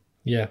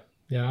 Yeah,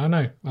 I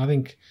know. I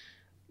think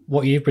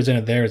what you've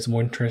presented there is a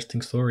more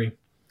interesting story.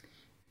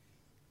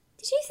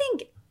 Did you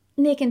think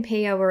Nick and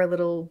Pia were a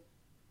little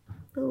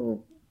A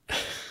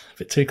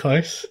bit too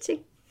close. they're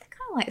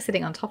kind of like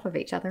sitting on top of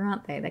each other,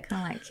 aren't they? They're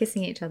kind of like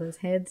kissing each other's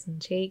heads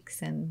and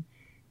cheeks, and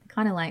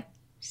kind of like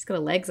she's got her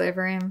legs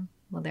over him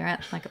while they're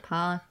at like a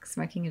park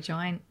smoking a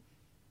joint.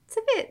 It's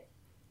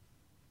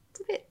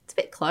a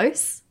bit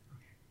close,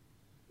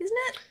 isn't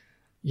it?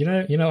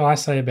 You know what I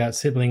say about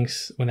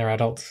siblings when they're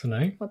adults, you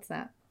know? What's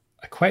that?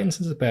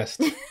 Acquaintances are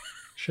best.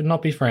 Should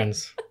not be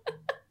friends.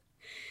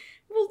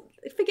 Well,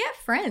 forget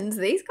friends.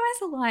 These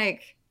guys are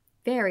like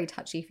very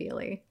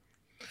touchy-feely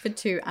for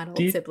two adult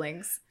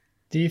siblings.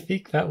 Do you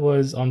think that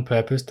was on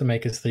purpose to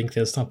make us think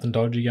there's something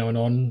dodgy going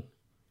on?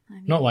 I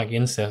mean, Not like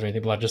incest or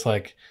anything, but like just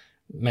like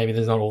maybe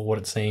there's not all what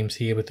it seems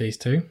here with these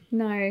two.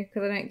 no,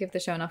 because I don't give the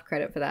show enough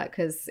credit for that,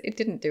 because it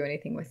didn't do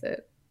anything with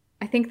it.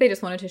 I think they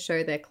just wanted to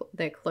show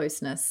their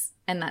closeness,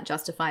 and that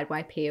justified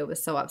why Pia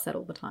was so upset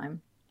all the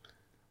time.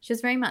 She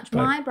was very much,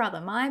 my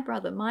brother, my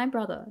brother, my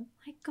brother.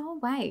 Like, go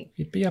away.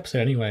 You'd be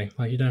upset anyway.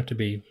 Like, you don't have to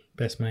be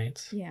best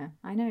mates. Yeah,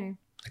 I know.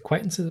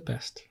 Acquaintances are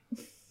best.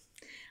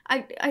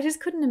 I just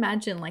couldn't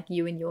imagine, like,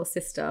 you and your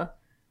sister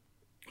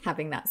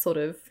having that sort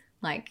of,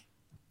 like,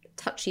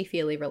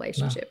 touchy-feely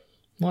relationship.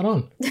 Not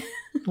on.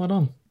 Not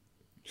on.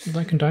 I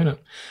don't condone it.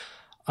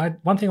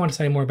 One thing I want to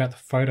say more about the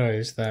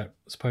photos that are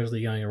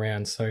supposedly going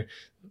around. So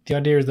the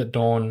idea is that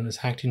Dawn has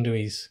hacked into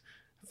his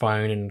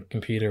phone and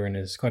computer and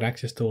has got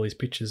access to all these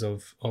pictures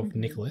of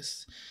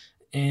Nicholas.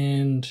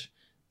 And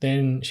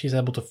then she's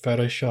able to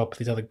Photoshop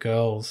these other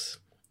girls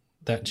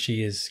that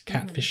she is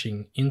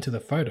catfishing into the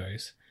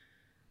photos.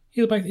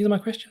 Here's my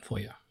question for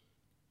you.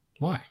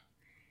 Why?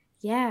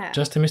 Yeah.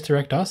 Just to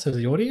misdirect us as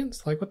the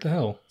audience? Like, what the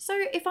hell? So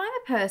if I'm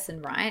a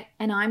person, right,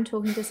 and I'm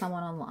talking to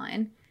someone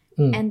online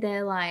and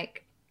they're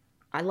like,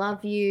 I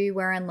love you,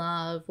 we're in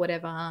love,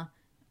 whatever,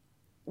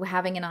 we're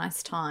having a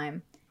nice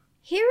time.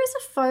 Here is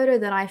a photo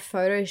that I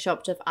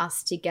photoshopped of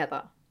us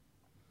together.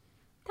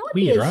 That would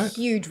Weird, be a right?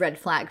 huge red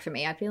flag for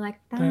me. I'd be like,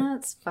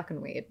 that's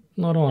fucking weird.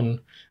 Not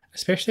on.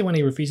 Especially when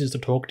he refuses to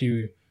talk to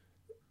you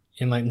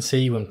and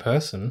see you in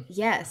person.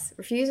 Yes,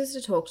 refuses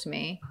to talk to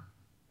me.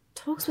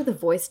 Talks with a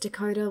voice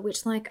decoder,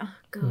 which, like, oh,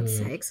 God's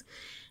sakes.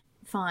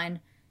 Fine.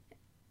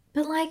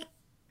 But, like,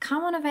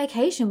 come on a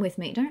vacation with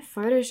me. Don't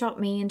Photoshop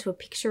me into a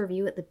picture of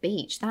you at the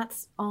beach.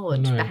 That's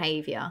odd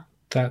behaviour.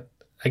 That,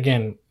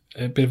 again,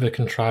 a bit of a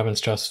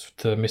contrivance just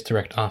to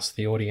misdirect us,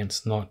 the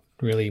audience, not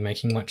really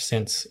making much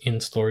sense in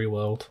story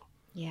world.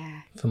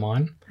 Yeah. For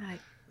mine.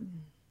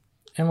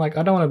 And, like,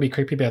 I don't want to be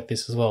creepy about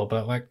this as well,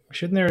 but, like,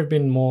 shouldn't there have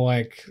been more,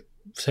 like,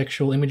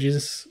 sexual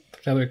images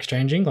that we're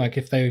exchanging? Like,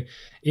 if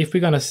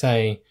we're going to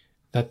say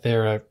that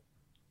they're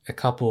a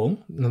couple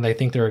and they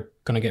think they're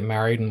going to get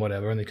married and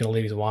whatever, and they're going to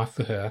leave his wife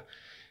for her,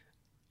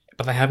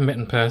 but they haven't met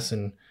in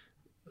person,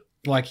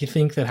 like, you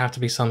think there'd have to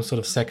be some sort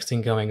of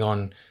sexting going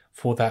on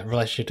for that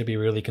relationship to be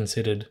really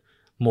considered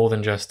more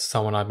than just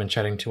someone I've been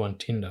chatting to on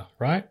Tinder,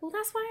 right? Well,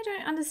 that's why I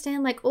don't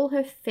understand, like, all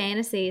her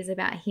fantasies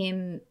about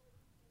him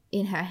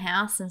in her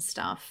house and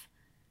stuff.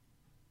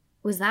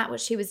 Was that what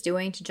she was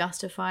doing to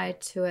justify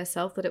to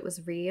herself that it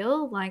was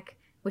real? Like,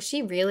 was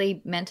she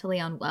really mentally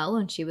unwell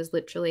and she was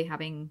literally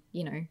having,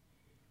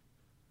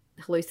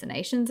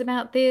 hallucinations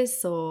about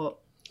this, or...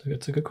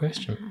 It's a good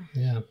question.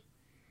 Yeah.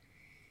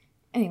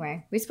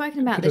 Anyway, we've spoken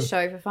about this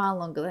show for far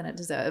longer than it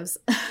deserves.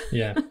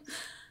 Yeah.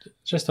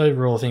 Just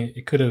overall, I think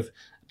it could have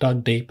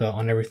dug deeper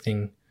on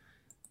everything.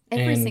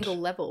 Every single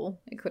level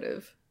it could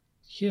have.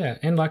 Yeah,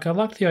 and, like, I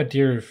like the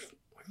idea of...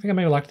 I think I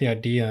maybe like the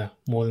idea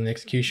more than the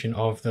execution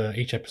of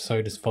each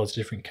episode follows a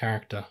different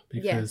character.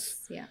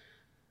 Because,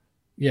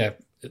 yeah,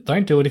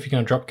 don't do it if you're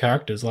going to drop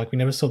characters. Like, we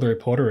never saw the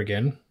reporter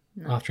again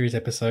after his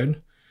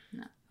episode.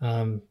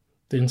 No.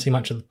 Didn't see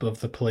much of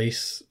the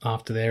police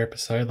after their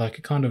episode. Like,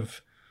 it kind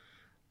of,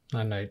 I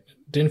don't know,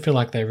 didn't feel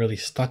like they really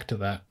stuck to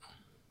that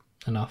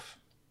enough.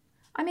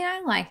 I mean, I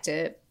liked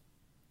it,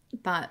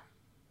 but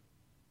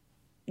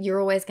you're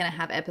always going to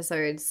have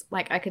episodes.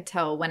 Like, I could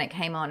tell when it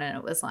came on and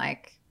it was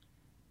like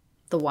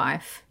the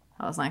wife.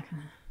 I was like,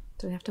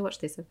 do we have to watch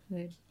this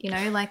episode?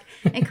 Like,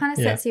 it kind of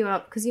sets you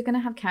up, because you're going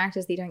to have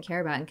characters that you don't care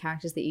about and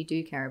characters that you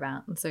do care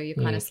about. And so you're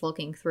kind of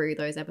slogging through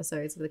those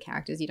episodes of the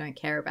characters you don't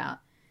care about.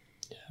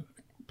 Yeah,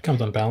 it becomes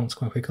unbalanced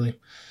quite quickly.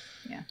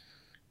 Yeah.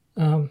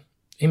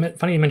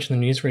 Funny you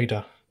mentioned the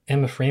newsreader.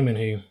 Emma Freeman,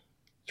 who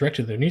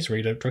directed the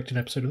newsreader, directed an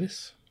episode of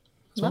this.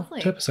 Lovely.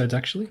 Well. 2 episodes,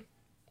 actually.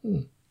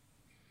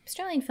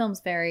 Australian film's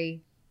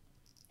very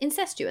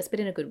incestuous, but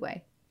in a good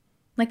way.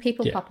 Like,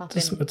 people pop up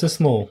it's a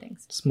small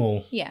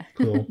yeah.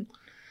 Cool.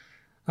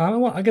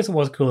 Well, I guess it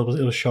was cool.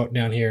 It was shot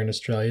down here in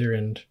Australia,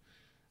 and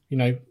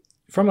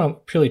from a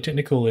purely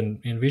technical and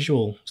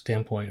visual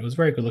standpoint, it was a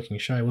very good looking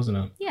show, wasn't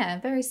it? Yeah,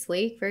 very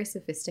sleek, very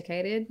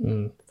sophisticated.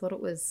 Thought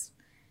it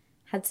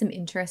had some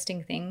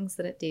interesting things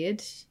that it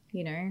did,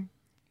 you know.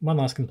 One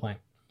last complaint.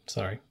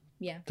 Sorry.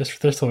 Yeah, Just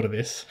thought of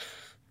this.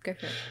 go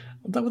for it.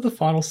 That was the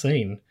final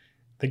scene.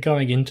 They're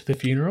going into the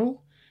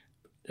funeral.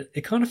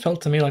 It kind of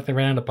felt to me like they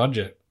ran out of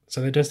budget.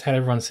 So they just had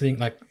everyone sitting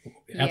like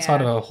outside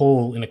of a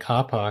hall in a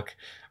car park,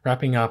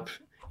 wrapping up,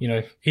 you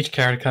know, each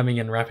character coming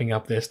in, wrapping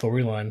up their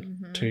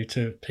storyline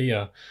to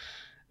Pia.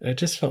 It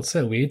just felt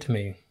so weird to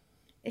me.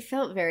 It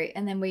felt very,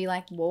 and then we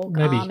like walk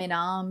Maybe. arm in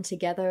arm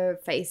together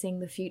facing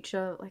the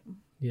future. Like,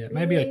 Yeah,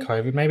 maybe really? a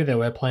COVID. Maybe they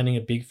were planning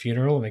a big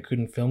funeral and they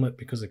couldn't film it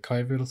because of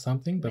COVID or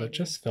something. But it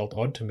just felt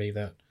odd to me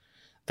that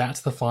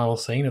that's the final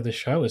scene of the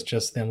show. Is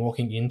just them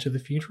walking into the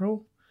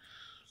funeral,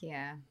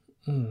 yeah.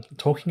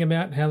 talking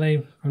about how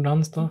they have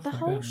done stuff. The Like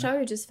whole that.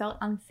 show just felt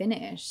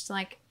unfinished.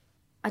 Like,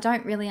 I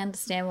don't really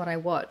understand what I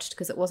watched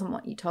because it wasn't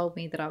what you told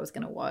me that I was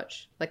going to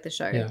watch. Like, the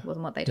show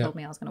wasn't what they told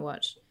me I was going to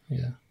watch.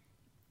 Yeah.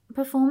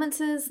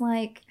 Performances,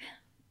 like,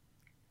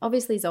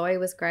 obviously Zoe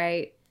was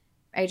great.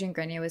 Adrian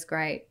Grenier was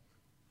great.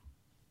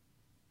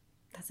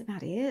 That's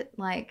about it.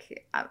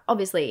 Like,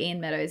 obviously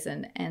Ian Meadows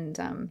and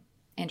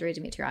Andrea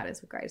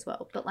Dimitriadis were great as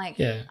well. But, like,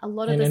 Yeah. a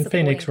lot of and the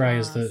Phoenix supporting Ray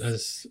as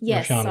cast-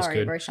 Yes, Roshan was sorry,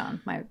 good.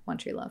 Roshan, my one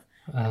true love.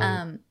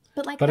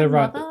 But like but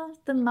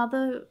the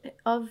mother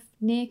of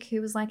Nick,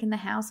 who was like in the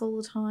house all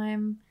the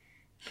time,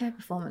 her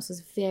performance was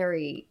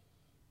very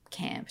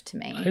camp to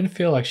me. I didn't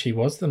feel like she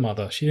was the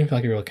mother. She didn't feel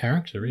like a real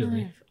character,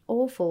 really. No,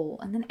 awful.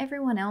 And then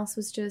everyone else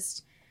was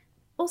just,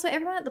 also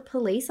everyone at the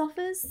police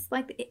office,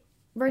 like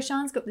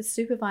Roshan's got this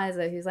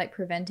supervisor who's like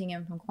preventing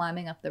him from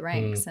climbing up the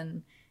ranks,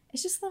 and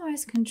it's just the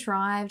most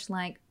contrived,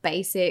 like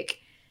basic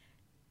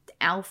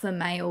alpha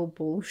male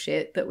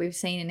bullshit that we've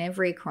seen in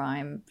every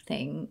crime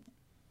thing.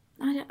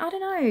 I don't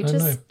know. I don't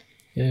Just know.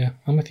 Yeah,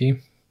 I'm with you.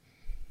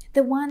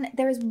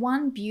 there is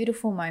one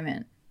beautiful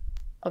moment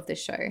of the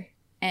show,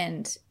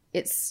 and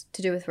it's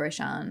to do with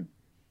Roshan.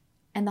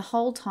 And the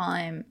whole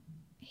time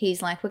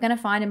he's like, we're going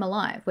to find him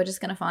alive. We're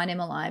just going to find him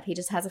alive. He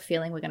just has a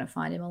feeling we're going to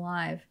find him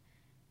alive.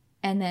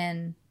 And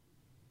then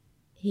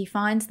he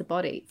finds the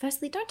body.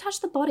 Firstly, don't touch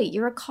the body.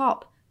 You're a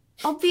cop.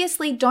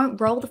 Obviously, don't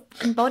roll the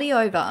fucking body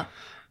over.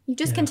 You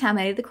just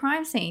contaminated the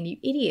crime scene, you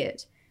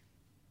idiot.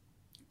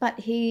 But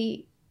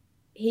he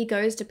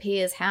goes to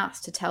Pia's house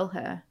to tell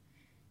her,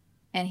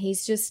 and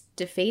he's just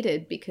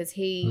defeated because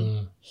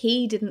he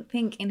didn't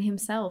think in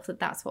himself that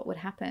that's what would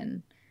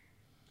happen.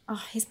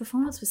 Oh, his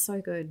performance was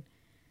so good.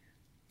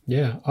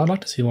 Yeah, I'd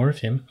like to see more of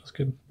him. It was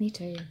good. Me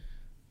too.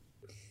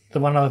 The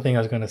one other thing I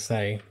was going to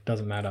say,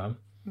 doesn't matter,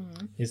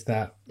 is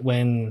that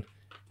when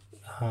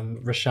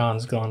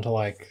Rashawn's gone to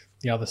like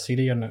the other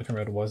city, I can't remember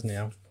what it was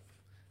now,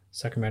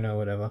 Sacramento or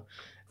whatever,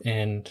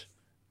 and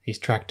he's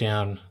tracked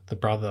down the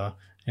brother,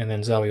 and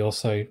then Zoe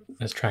also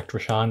has tracked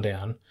Rashawn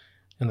down,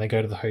 and they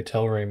go to the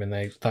hotel room and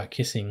they start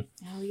kissing.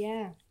 Oh,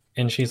 yeah.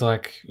 And she's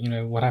like, you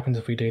know, what happens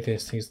if we do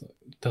this?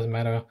 Doesn't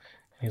matter. And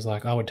he's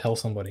like, I would tell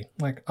somebody. I'm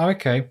like, oh,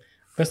 okay,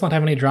 let's not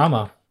have any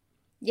drama.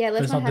 Yeah, let's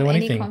not Let's not have do any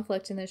anything.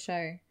 conflict in the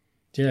show.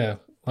 Yeah,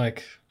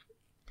 like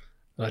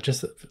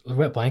just a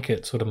wet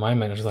blanket sort of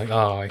moment. I was like,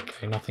 oh,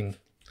 okay, nothing.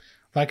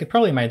 Like, it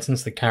probably made sense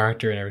to the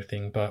character and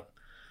everything, but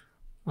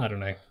I don't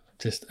know.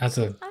 Just as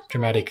a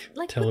dramatic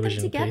like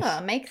television put them together,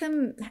 piece. make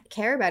them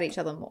care about each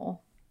other more.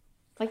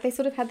 Like, they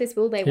sort of had this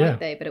will they, won't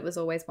they, but it was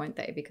always won't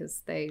they,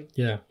 because they,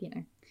 Yeah. you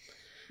know.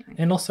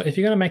 And also, if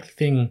you're going to make the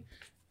thing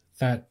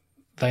that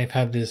they've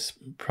had this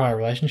prior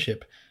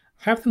relationship,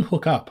 have them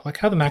hook up. Like,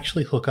 have them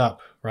actually hook up,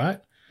 right?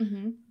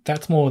 Mm-hmm.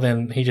 That's more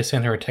than he just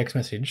sent her a text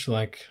message.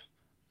 Like,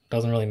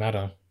 doesn't really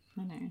matter.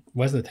 I know.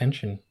 Where's the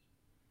tension?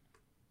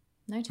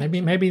 No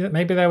tension. Maybe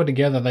they were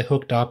together, they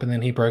hooked up, and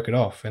then he broke it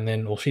off, and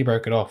then, well, she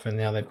broke it off, and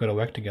now they've got to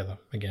work together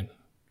again.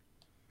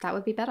 That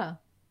would be better.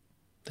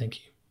 Thank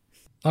you.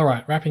 All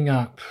right, wrapping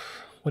up.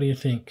 What do you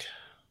think?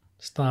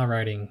 Star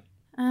rating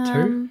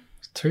 2?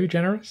 Too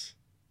generous?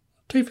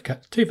 2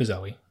 for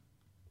Zoe,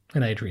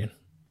 and Adrian,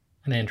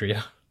 and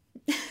Andrea,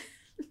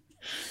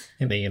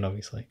 and Ian,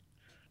 obviously.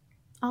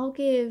 I'll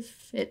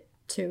give it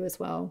 2 as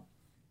well.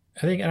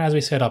 I think, and as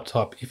we said up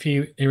top, if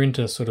you're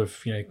into sort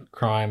of, you know,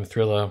 crime,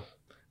 thriller,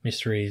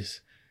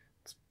 mysteries,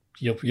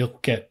 you'll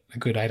get a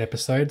good 8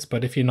 episodes.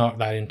 But if you're not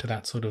that into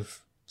that sort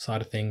of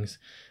side of things,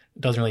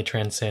 it doesn't really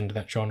transcend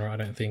that genre, I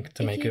don't think,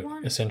 to make it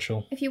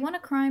essential. If you want a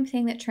crime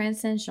thing that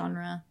transcends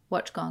genre,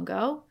 watch Gone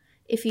Girl.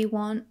 If you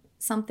want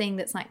something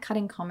that's like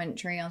cutting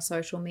commentary on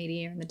social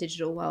media and the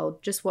digital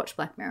world, just watch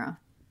Black Mirror.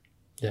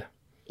 Yeah.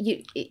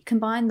 You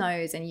combine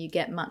those and you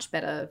get much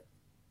better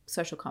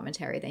social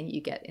commentary than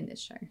you get in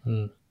this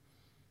show.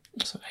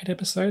 So 8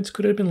 episodes?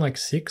 Could it have been like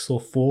 6 or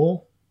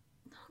 4?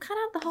 Cut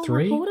out the whole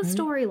 3, reporter maybe?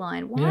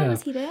 storyline. Why Yeah.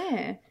 was he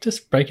there?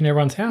 Just breaking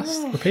everyone's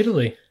house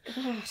repeatedly.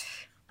 God.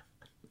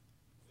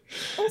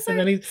 Also, And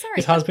then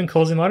his husband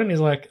calls him on it and he's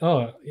like,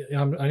 oh,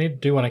 I need to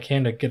do what I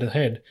can to get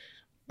ahead.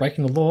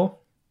 Breaking the law.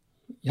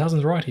 Your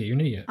husband's right here. You're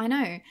an idiot. I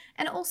know.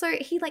 And also,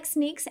 he like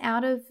sneaks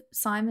out of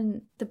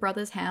Simon, the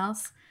brother's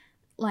house,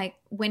 like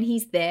when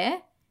he's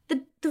there.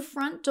 The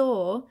front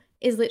door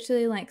is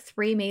literally like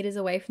 3 meters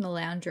away from the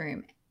lounge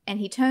room, and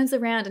he turns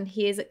around and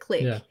hears it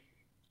click. Yeah.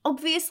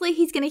 Obviously,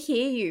 he's going to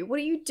hear you. What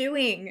are you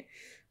doing?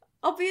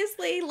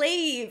 Obviously,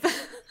 leave.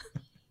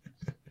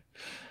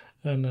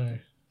 Oh no,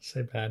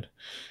 so bad.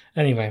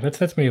 Anyway,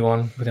 let's move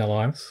on with our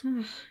lives. I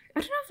don't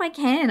know if I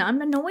can.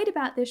 I'm annoyed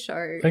about this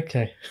show.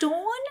 Okay.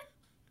 Dawn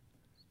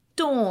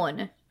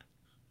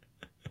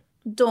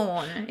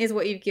is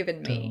what you've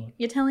given me. Dawn.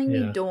 You're telling me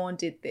Yeah. Dawn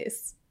did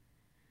this.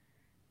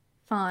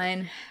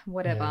 Fine,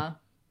 whatever. Yeah.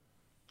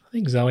 I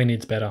think Zoe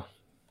needs better,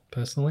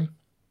 personally.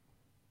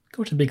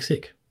 Go watch The Big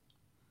Sick.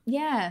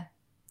 Yeah,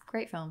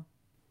 great film.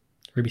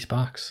 Ruby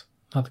Sparks,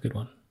 another good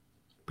one,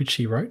 which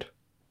she wrote.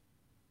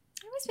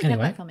 I always forget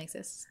Anyway. that film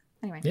exists.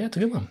 Anyway. Yeah, it's a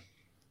good one.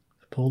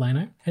 Paul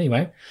Dano.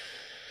 Anyway,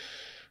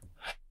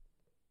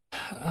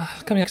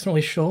 coming up, not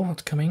really sure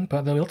what's coming,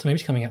 but there'll be lots of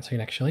movies coming out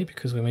soon, actually,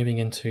 because we're moving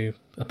into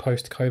a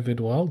post-COVID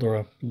world, or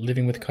a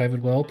living with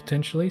COVID world,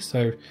 potentially,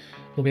 so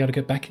we'll be able to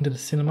get back into the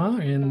cinema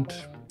and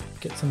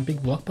get some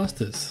big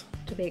blockbusters.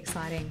 To be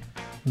exciting.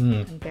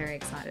 I'm very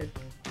excited.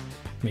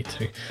 Me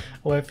too.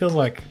 Well, it feels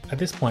like, at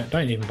this point,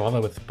 don't even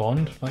bother with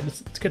Bond. Like,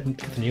 let's get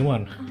the new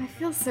one. Oh, I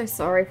feel so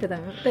sorry for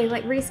them. They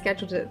like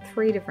rescheduled it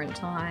 3 different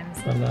times.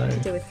 I know. To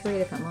do with 3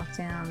 different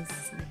lockdowns.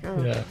 It's like,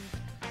 oh. Yeah.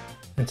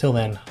 Until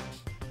then,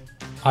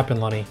 I've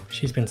been Lonnie.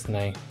 She's been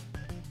Sine.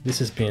 This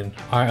has been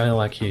I Only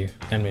Like You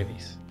and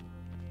Movies.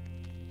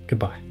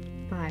 Goodbye.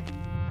 Bye.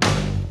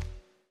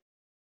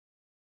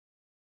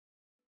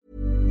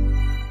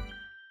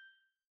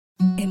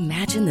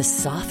 Imagine the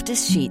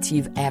softest sheets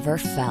you've ever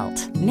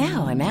felt.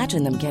 Now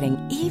imagine them getting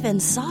even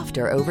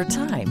softer over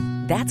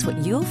time. That's what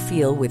you'll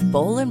feel with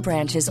Boll &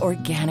 Branch's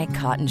organic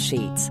cotton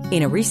sheets.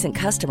 In a recent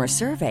customer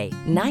survey,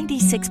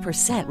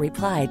 96%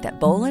 replied that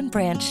Boll &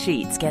 Branch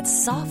sheets get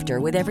softer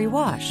with every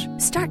wash.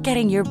 Start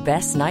getting your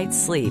best night's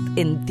sleep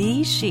in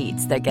these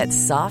sheets that get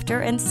softer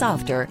and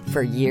softer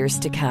for years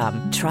to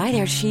come. Try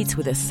their sheets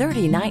with a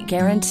 30-night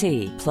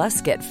guarantee. Plus,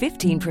 get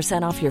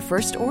 15% off your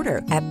first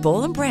order at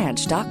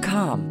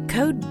bollandbranch.com.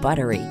 Code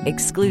BUTTERY.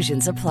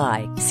 Exclusions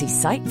apply. See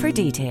site for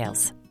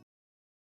details.